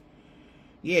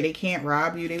 Yeah, they can't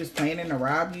rob you. They was planning to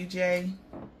rob you, Jay.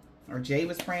 Or Jay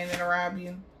was planning to rob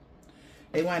you.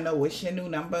 They want to know what's your new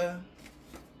number.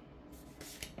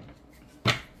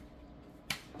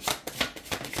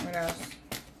 What else?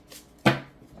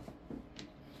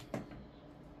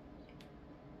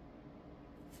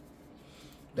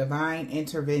 Divine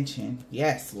intervention.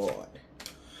 Yes, Lord.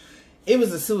 It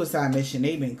was a suicide mission.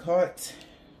 They've been caught.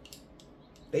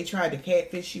 They tried to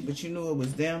catfish you, but you knew it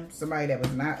was them. Somebody that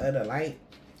was not of the light.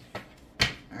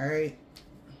 All right.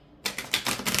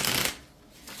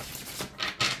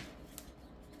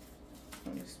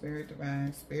 Holy Spirit,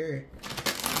 Divine Spirit.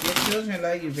 Your children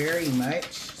love you very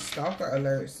much. Stalker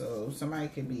alert. So somebody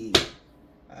could be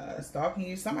stalking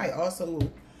you. Somebody also,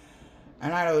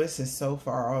 and I know this is so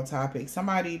far off topic.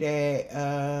 Somebody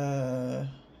that,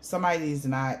 somebody's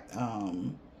not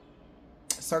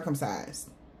circumcised.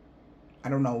 I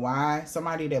don't know why.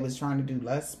 Somebody that was trying to do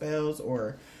lust spells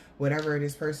or whatever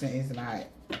this person is not.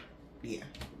 Yeah.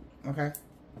 Okay.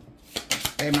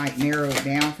 They might narrow it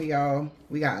down for y'all.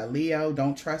 We got a Leo.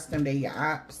 Don't trust them. They your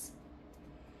ops.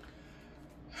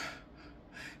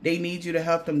 They need you to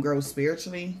help them grow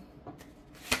spiritually.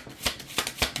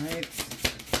 Right.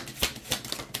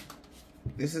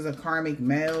 This is a karmic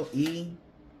male, E,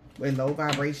 with low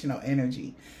vibrational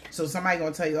energy. So somebody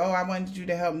gonna tell you, oh, I wanted you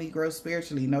to help me grow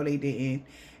spiritually. No, they didn't.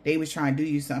 They was trying to do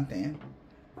you something.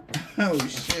 Oh,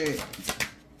 shit.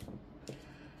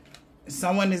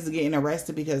 Someone is getting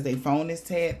arrested because their phone is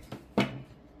tapped.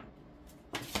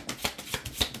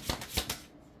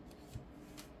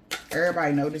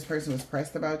 Everybody know this person was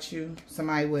pressed about you.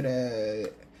 Somebody with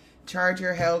a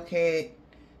Charger, Hellcat,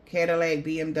 Cadillac,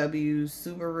 BMW,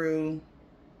 Subaru.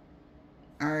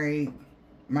 All right.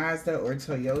 Mazda or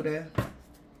Toyota.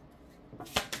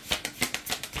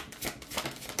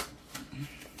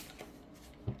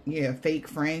 Yeah, fake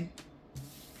friend.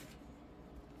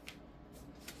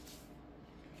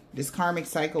 This karmic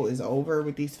cycle is over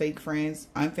with these fake friends.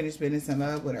 Unfinished business in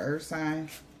love with an earth sign.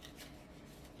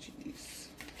 Jeez.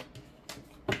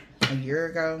 A year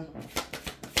ago.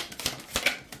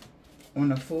 On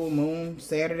the full moon,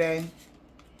 Saturday.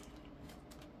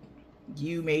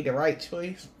 You made the right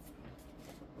choice.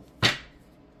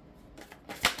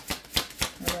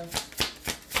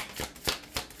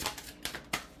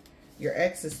 Your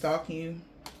ex is stalking you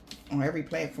on every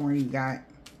platform you got.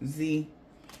 Z.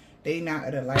 They not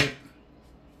at the light.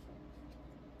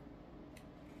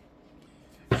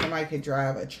 Somebody could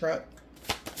drive a truck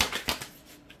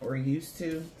or used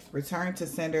to. Return to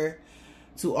sender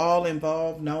to all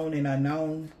involved, known and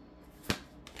unknown.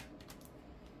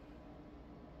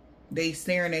 They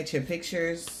staring at your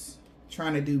pictures,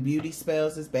 trying to do beauty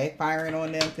spells. It's backfiring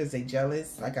on them because they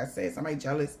jealous. Like I said, somebody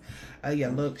jealous of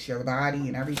your looks, your body,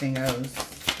 and everything else.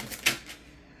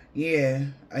 Yeah,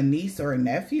 a niece or a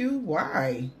nephew?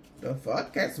 Why? The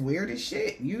fuck? That's weird as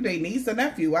shit. You they niece or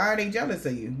nephew. Why are they jealous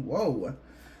of you? Whoa.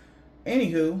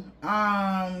 Anywho,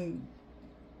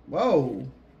 whoa.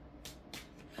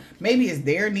 Maybe it's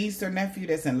their niece or nephew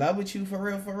that's in love with you for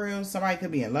real, for real. Somebody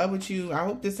could be in love with you. I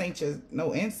hope this ain't just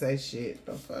no incest shit.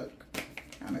 The fuck?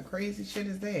 Kind of crazy shit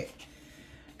is that?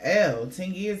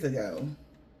 10 years ago.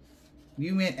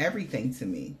 You meant everything to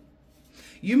me.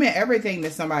 You meant everything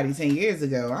to somebody 10 years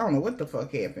ago. I don't know what the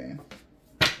fuck happened.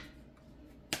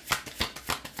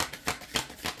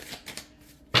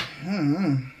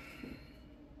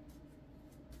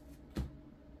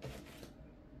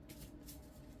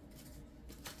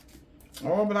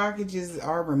 All blockages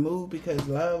are removed because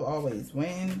love always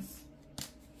wins.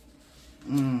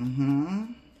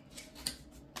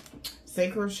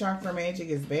 Sacral chakra magic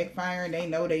is backfiring. They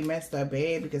know they messed up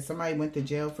bad because somebody went to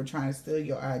jail for trying to steal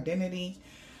your identity.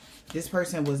 This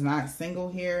person was not single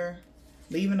here.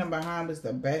 Leaving them behind was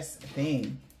the best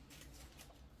thing.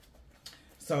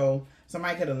 So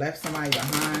somebody could have left somebody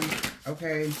behind,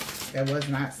 okay, that was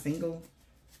not single.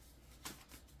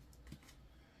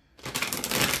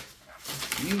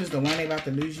 You was the one they about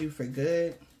to lose you for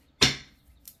good.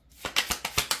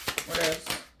 What else?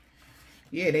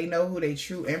 Yeah, they know who their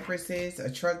true empress is.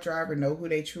 A truck driver know who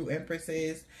their true empress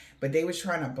is. But they was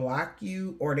trying to block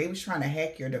you, or they was trying to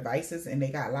hack your devices and they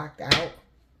got locked out.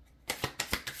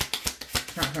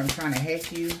 Trying to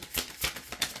hack you.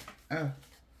 Oh.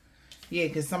 Yeah,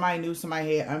 because somebody knew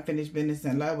somebody had unfinished business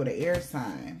in love with an air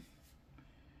sign.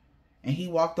 And he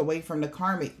walked away from the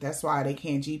karmic. That's why they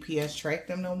can't GPS track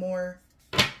them no more.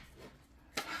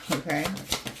 Okay.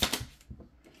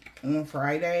 On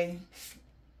Friday,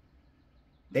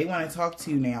 they want to talk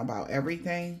to you now about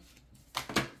everything.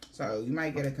 So you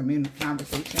might get a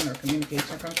conversation or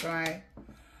communication from somebody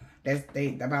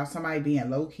about somebody being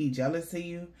low-key jealous of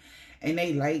you. And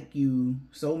they like you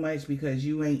so much because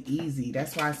you ain't easy.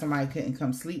 That's why somebody couldn't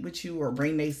come sleep with you or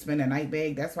bring they spend a night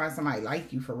bag. That's why somebody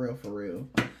like you for real, for real.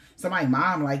 Somebody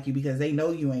mom like you because they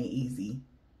know you ain't easy.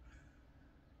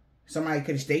 They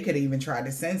could have even tried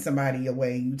to send somebody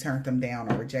away. You turned them down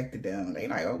or rejected them. They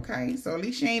like, okay, so at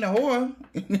least she ain't a whore.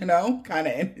 You know, kind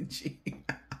of energy.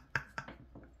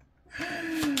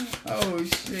 Oh,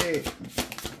 shit.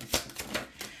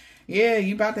 Yeah,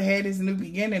 you about to have this new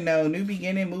beginning, though. New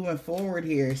beginning moving forward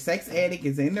here. Sex addict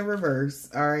is in the reverse.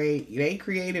 All right. They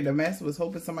created a mess. Was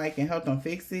hoping somebody can help them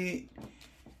fix it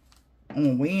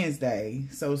on Wednesday.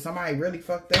 So somebody really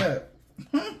fucked up.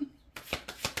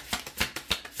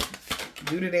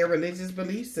 Due to their religious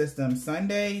belief system.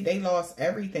 Sunday, they lost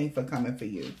everything for coming for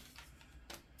you.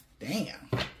 Damn.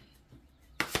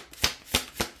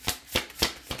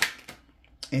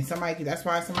 And that's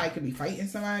why somebody could be fighting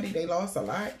somebody. They lost a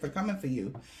lot for coming for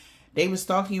you. They were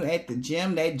stalking you at the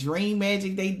gym. That dream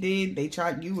magic they did,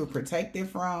 you were protected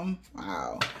from.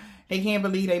 Wow. They can't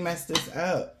believe they messed this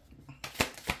up.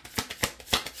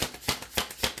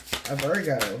 A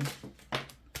Virgo.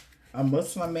 A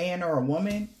Muslim man or a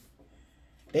woman.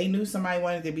 They knew somebody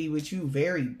wanted to be with you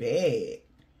very bad.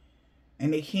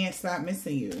 And they can't stop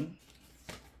missing you.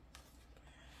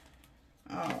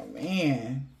 Oh,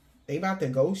 man. They about to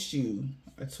ghost you.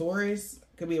 A Taurus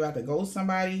could be about to ghost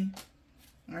somebody.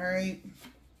 All right.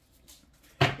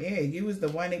 Yeah, you was the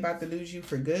one they about to lose you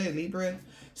for good, Libra.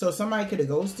 So somebody could have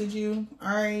ghosted you.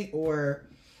 All right. Or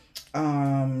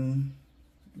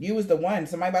You was the one.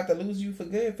 Somebody about to lose you for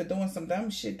good for doing some dumb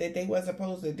shit that they wasn't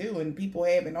supposed to do. And people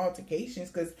having altercations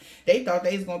because they thought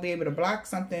they was going to be able to block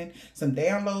something, some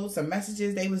downloads, some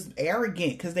messages. They was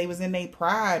arrogant because they was in their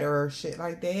pride or shit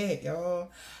like that, y'all.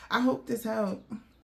 I hope this helped.